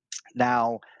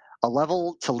 Now, a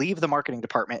level to leave the marketing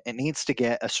department, it needs to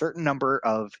get a certain number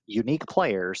of unique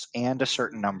players and a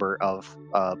certain number of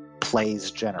plays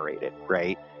generated,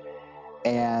 right?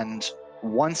 And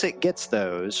once it gets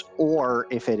those, or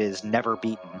if it is never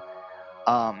beaten,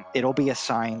 it'll be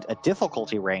assigned a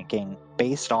difficulty ranking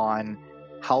based on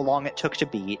how long it took to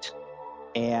beat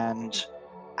and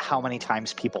how many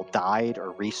times people died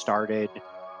or restarted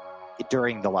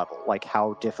during the level. Like,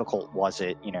 how difficult was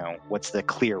it? What's the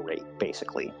clear rate,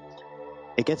 basically.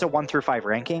 It gets a 1 through 5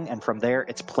 ranking, and from there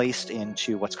it's placed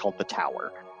into what's called the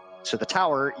tower. So the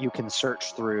tower, you can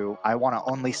search through, I want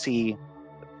to only see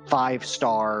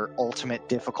 5-star ultimate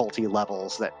difficulty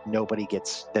levels that nobody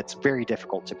gets, that's very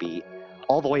difficult to beat,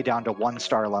 all the way down to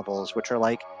 1-star levels, which are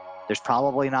like, there's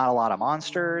probably not a lot of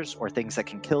monsters or things that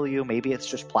can kill you. Maybe it's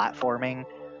just platforming,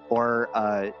 or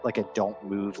like a don't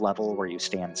move level where you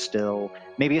stand still.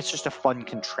 Maybe it's just a fun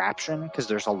contraption because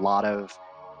there's a lot of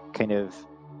kind of,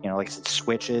 like I said,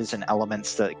 switches and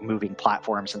elements, that moving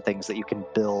platforms and things that you can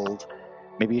build.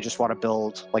 Maybe you just want to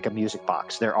build like a music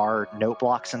box. There are note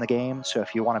blocks in the game, so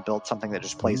if you want to build something that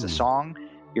just plays a song,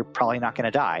 you're probably not going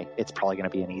to die. It's probably going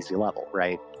to be an easy level,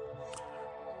 right?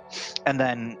 And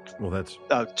then,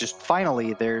 just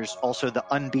finally, there's also the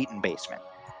unbeaten basement.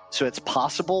 So it's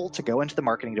possible to go into the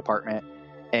marketing department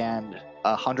and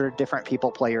 100 different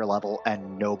people play your level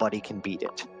and nobody can beat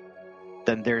it.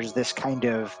 Then there's this kind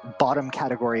of bottom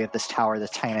category of this tower,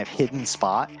 this kind of hidden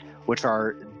spot, which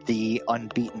are the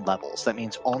unbeaten levels. That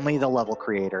means only the level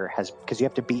creator has, because you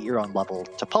have to beat your own level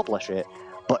to publish it,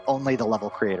 but only the level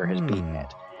creator has beaten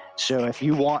it. So if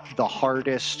you want the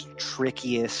hardest,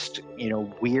 trickiest,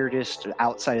 weirdest,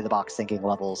 outside of the box thinking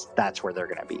levels, that's where they're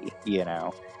going to be,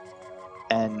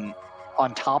 And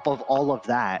on top of all of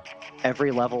that,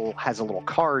 every level has a little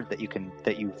card that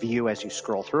you view as you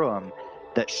scroll through them,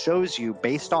 that shows you,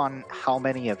 based on how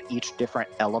many of each different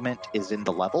element is in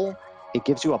the level, it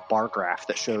gives you a bar graph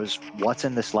that shows what's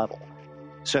in this level.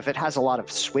 So if it has a lot of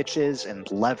switches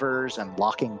and levers and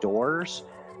locking doors,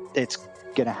 it's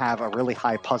going to have a really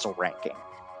high puzzle ranking.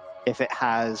 If it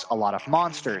has a lot of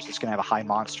monsters, it's going to have a high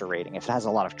monster rating. If it has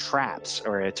a lot of traps,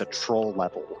 or it's a troll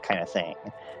level kind of thing,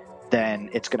 then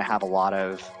it's going to have a lot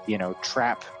of,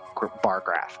 trap bar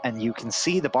graph, and you can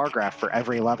see the bar graph for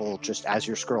every level just as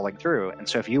you're scrolling through. And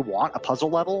so if you want a puzzle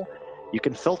level, you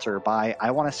can filter by,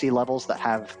 I want to see levels that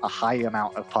have a high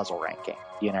amount of puzzle ranking.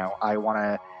 You know, I want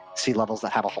to see levels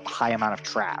that have a high amount of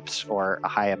traps, or a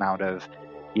high amount of,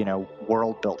 you know,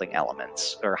 world building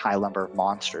elements, or a high number of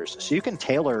monsters. So you can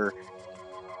tailor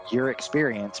your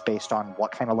experience based on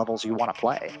what kind of levels you want to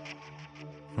play.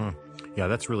 Yeah,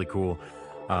 that's really cool.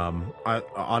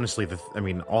 Honestly, I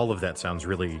mean, all of that sounds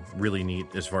really, really neat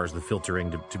as far as the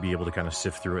filtering to be able to kind of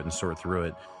sift through it and sort through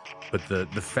it. But the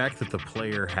fact that the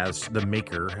player has, the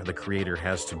maker, the creator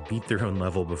has to beat their own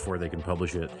level before they can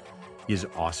publish it is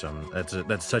awesome.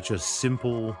 That's such a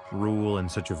simple rule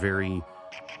and such a very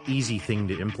easy thing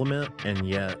to implement, and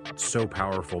yet so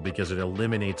powerful because it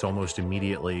eliminates almost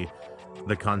immediately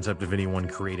the concept of anyone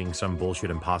creating some bullshit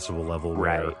impossible level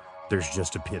where Right. there's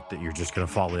just a pit that you're just going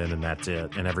to fall in and that's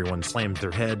it, and everyone slams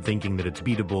their head thinking that it's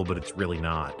beatable, but it's really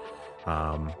not.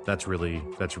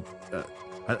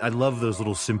 I love those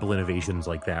little simple innovations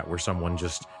like that where someone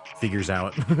just figures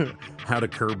out how to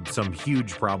curb some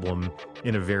huge problem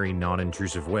in a very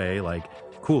non-intrusive way. Like,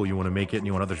 cool, you want to make it and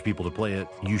you want other people to play it,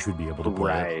 you should be able to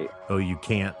play it. Oh, you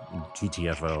can't,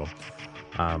 GTFO.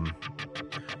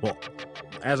 Well,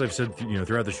 as I've said,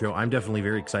 throughout the show, I'm definitely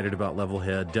very excited about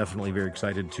Levelhead. Definitely very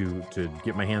excited to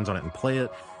get my hands on it and play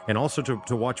it, and also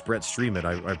to watch Brett stream it.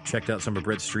 I've checked out some of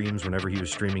Brett's streams whenever he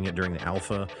was streaming it during the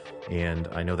alpha, and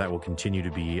I know that will continue to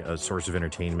be a source of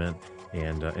entertainment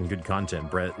and good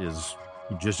content. Brett is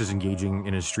just as engaging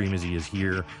in his stream as he is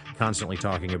here, constantly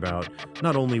talking about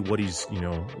not only what he's,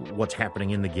 what's happening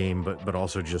in the game, but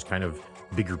also just kind of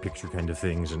bigger picture kind of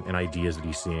things and ideas that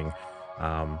he's seeing.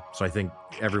 So I think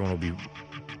everyone will be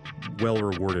well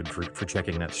rewarded for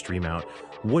checking that stream out.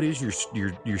 What is your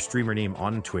streamer name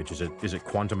on Twitch? Is it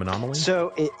Quantum Anomaly?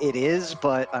 So it is,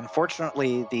 but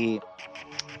unfortunately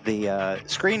the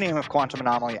screen name of Quantum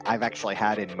Anomaly I've actually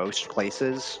had in most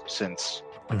places since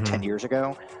 10 years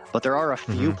ago. But there are a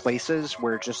few places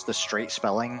where just the straight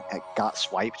spelling got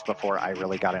swiped before I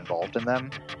really got involved in them.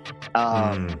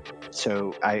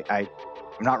 So I'm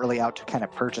not really out to kind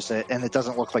of purchase it, and it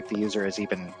doesn't look like the user has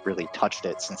even really touched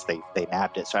it since they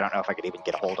nabbed it, so I don't know if I could even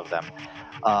get a hold of them.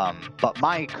 But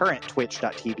my current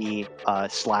twitch.tv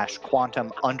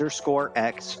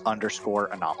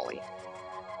 /quantum_x_anomaly.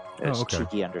 There's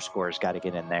cheeky underscores, got to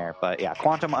get in there. But yeah,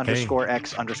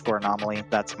 quantum_x_anomaly.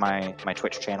 That's my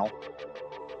Twitch channel.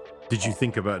 Did you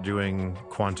think about doing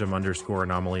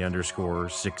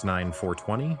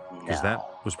quantum_anomaly_69420? Because that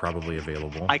was probably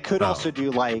available. I could also do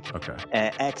like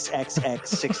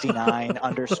XXX69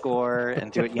 underscore and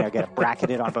do it, get it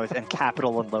bracketed on both and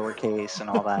capital and lowercase and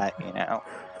all that,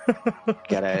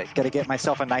 Gotta get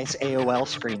myself a nice AOL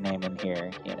screen name in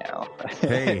here,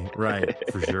 Hey, right,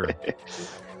 for sure.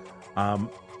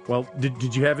 Well,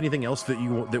 did you have anything else that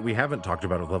we haven't talked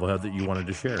about with Levelhead that you wanted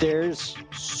to share? There's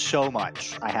so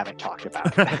much I haven't talked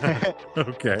about.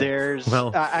 Okay.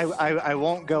 I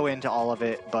won't go into all of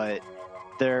it, but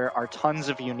there are tons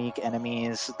of unique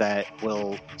enemies that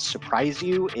will surprise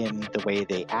you in the way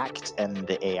they act and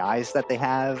the AIs that they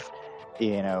have.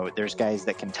 There's guys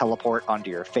that can teleport onto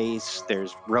your face.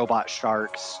 There's robot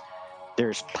sharks.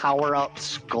 There's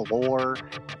power-ups galore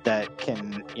that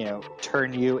can,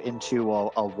 turn you into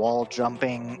a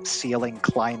wall-jumping,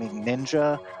 ceiling-climbing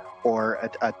ninja,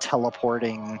 or a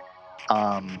teleporting,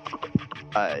 a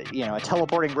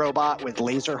teleporting robot with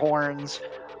laser horns.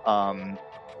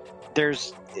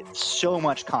 There's so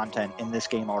much content in this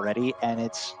game already, and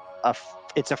it's a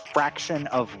fraction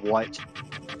of what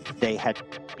they had,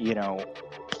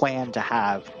 planned to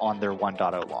have on their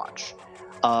 1.0 launch.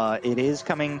 It is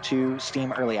coming to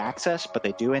Steam Early Access, but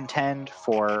they do intend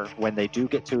for when they do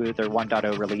get to their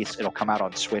 1.0 release, it'll come out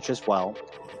on Switch as well.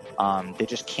 They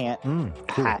just can't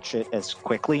patch it as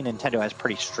quickly. Nintendo has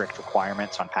pretty strict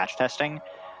requirements on patch testing.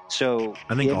 So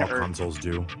I think all consoles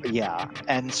do. Yeah,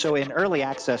 and so in Early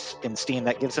Access in Steam,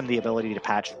 that gives them the ability to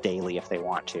patch daily if they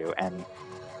want to. And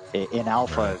in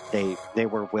Alpha, they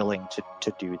were willing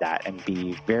to do that and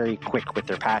be very quick with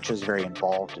their patches, very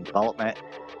involved in development.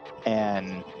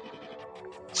 And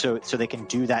so they can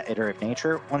do that iterative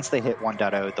nature. Once they hit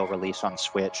 1.0, they'll release on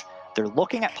Switch. They're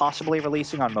looking at possibly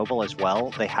releasing on mobile as well.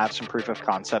 They have some proof of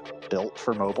concept built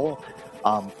for mobile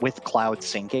with cloud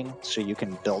syncing, so you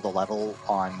can build a level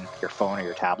on your phone or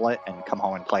your tablet and come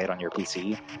home and play it on your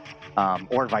PC,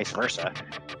 or vice versa.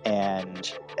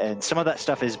 And some of that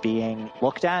stuff is being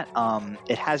looked at.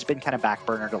 It has been kind of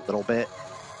backburnered a little bit.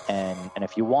 And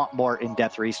if you want more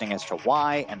in-depth reasoning as to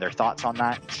why and their thoughts on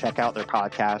that, check out their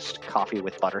podcast, Coffee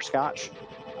with Butterscotch,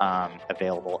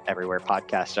 available everywhere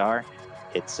podcasts are.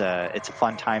 It's a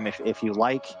fun time if you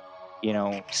like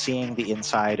seeing the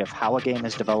inside of how a game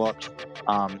is developed.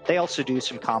 They also do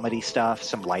some comedy stuff,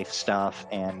 some life stuff,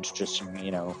 and just some,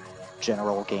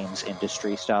 general games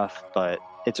industry stuff. But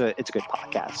it's a good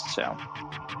podcast. So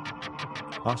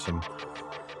Awesome.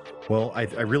 Well, I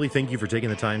really thank you for taking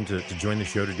the time to join the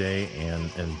show today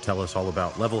and tell us all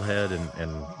about Levelhead.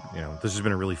 And this has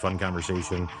been a really fun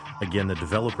conversation. Again, the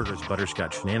developer is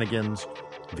Butterscotch Shenanigans.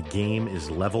 The game is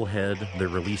Levelhead. The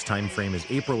release time frame is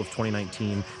April of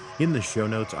 2019. In the show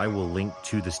notes, I will link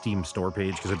to the Steam store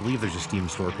page, because I believe there's a Steam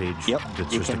store page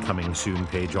that's just a coming soon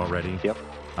page already. Yep.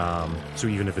 So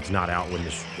even if it's not out when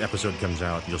this episode comes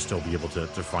out, you'll still be able to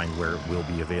find where it will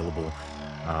be available.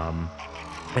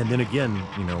 And then again,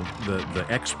 the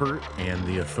expert and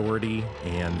the authority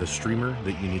and the streamer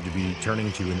that you need to be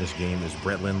turning to in this game is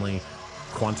Brett Lindley.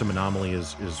 Quantum Anomaly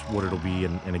is what it'll be.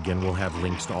 And again, we'll have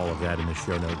links to all of that in the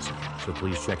show notes. So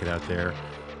please check it out there.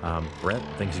 Brett,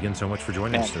 thanks again so much for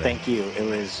joining us today. Thank you. It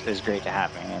was great to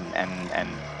have me and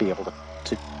be able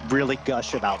to really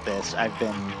gush about this.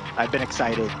 I've been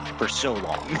excited for so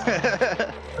long.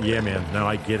 Yeah, man. No,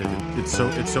 I get it. It's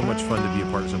so much fun to be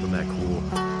a part of something that cool.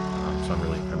 So I'm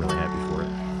really happy for it.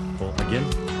 Well, again,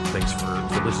 thanks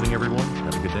for listening, everyone.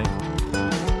 Have a good day.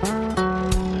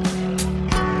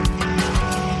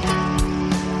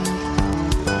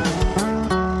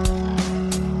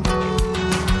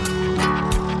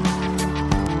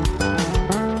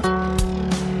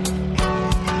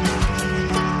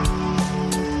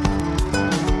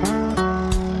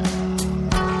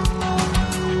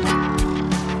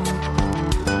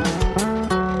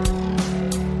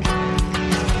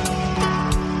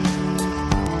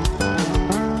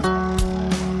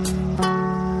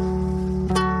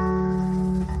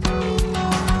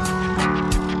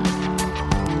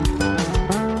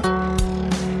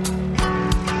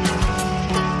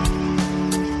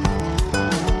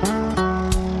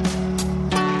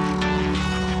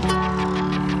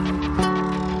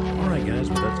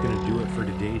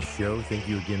 Thank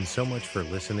you again so much for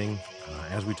listening.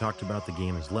 As we talked about, the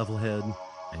game is Levelhead,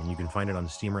 and you can find it on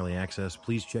Steam Early Access.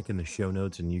 Please check in the show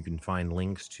notes, and you can find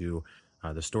links to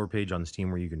the store page on Steam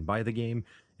where you can buy the game,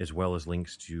 as well as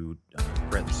links to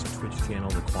Brett's Twitch channel,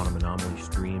 the Quantum Anomaly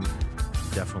stream.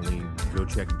 Definitely go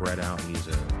check Brett out. He's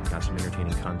got some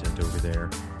entertaining content over there.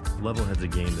 Levelhead's a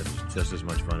game that's just as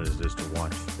much fun as it is to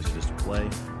watch as it is to play.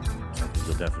 So I think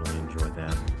you'll definitely enjoy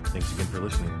that. Thanks again for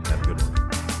listening. Have a good one.